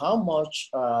question is, how much,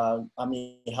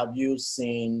 have you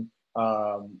seen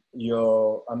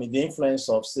the influence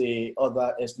of, say,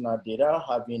 other external data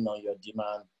having on your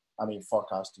demand,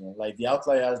 forecasting, like the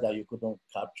outliers that you couldn't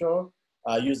capture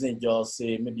using just,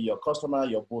 say, maybe your customer,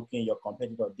 your booking, your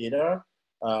competitor data?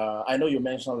 I know you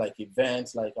mentioned like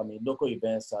events, like, local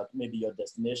events at maybe your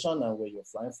destination and where you're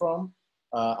flying from.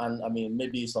 And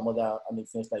maybe some other,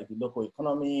 things like the local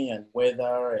economy and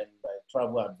weather and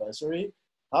travel advisory.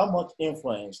 How much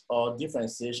influence or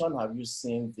differentiation have you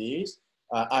seen this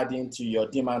adding to your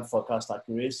demand forecast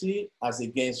accuracy as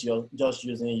against your just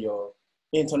using your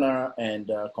internal and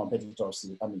competitors'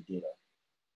 data?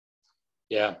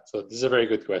 Yeah, so this is a very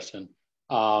good question.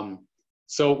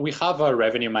 So we have a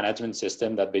revenue management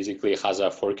system that basically has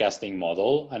a forecasting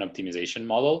model, an optimization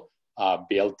model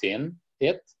built in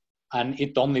it. And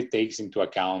it only takes into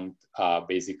account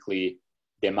basically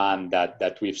demand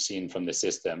that we've seen from the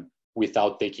system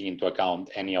without taking into account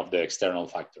any of the external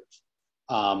factors.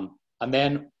 And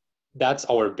then that's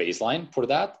our baseline for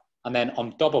that. And then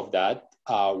on top of that,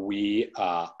 we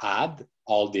add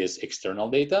all this external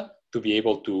data to be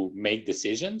able to make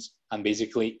decisions and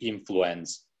basically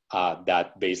influence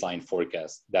that baseline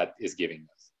forecast that is giving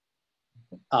us.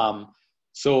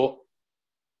 So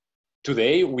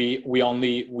today we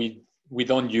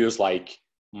don't use like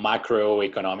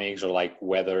macroeconomics or like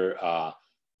weather,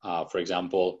 for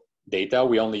example, data.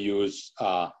 We only use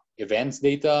events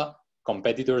data,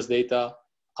 competitors data,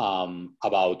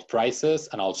 about prices,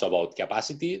 and also about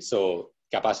capacity. So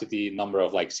capacity, number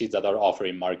of like seats that are offered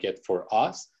in market for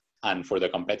us and for the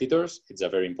competitors, it's a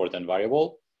very important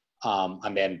variable.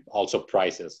 And then also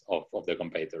prices of the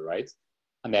competitor, right?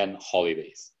 And then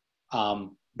holidays.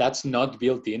 That's not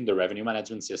built in the revenue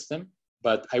management system,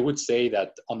 but I would say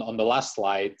that on the last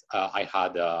slide, I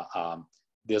had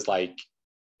this like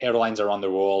airlines around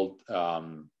the world,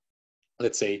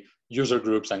 let's say user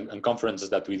groups and conferences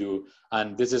that we do.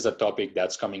 And this is a topic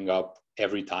that's coming up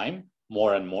every time,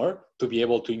 more and more, to be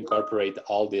able to incorporate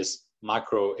all this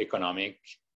macroeconomic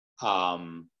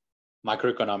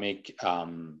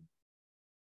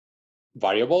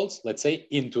variables, let's say,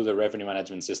 into the revenue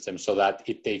management system so that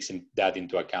it takes that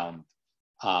into account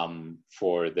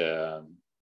for the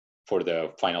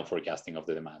final forecasting of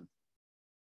the demand.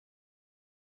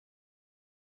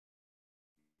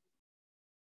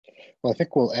 Well, I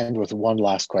think we'll end with one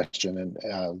last question, and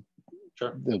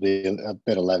sure. There'll be a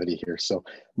bit of levity here. So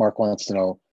Mark wants to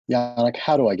know, Yannick,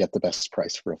 how do I get the best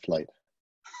price for a flight?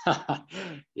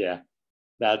 Yeah,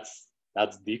 that's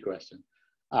the question.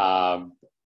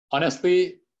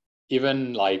 Honestly,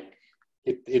 even like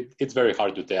it's very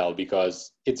hard to tell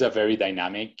because it's a very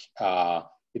dynamic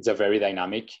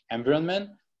environment.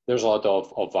 There's a lot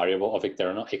of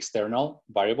external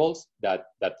variables that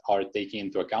are taken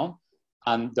into account,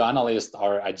 and the analysts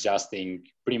are adjusting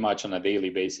pretty much on a daily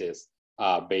basis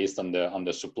based on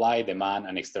the supply, demand,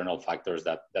 and external factors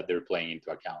that they're playing into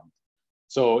account.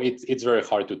 So it's very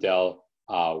hard to tell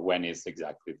when is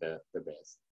exactly the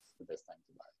best time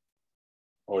to buy,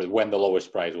 or when the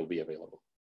lowest price will be available.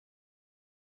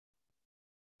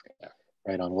 Yeah.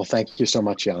 Right on. Well, thank you so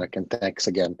much, Yannick, and thanks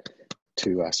again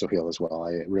to Sohail as well.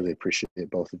 I really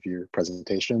appreciate both of your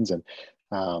presentations. And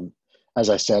as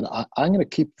I said, I'm going to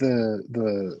keep I'm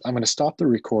going to stop the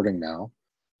recording now.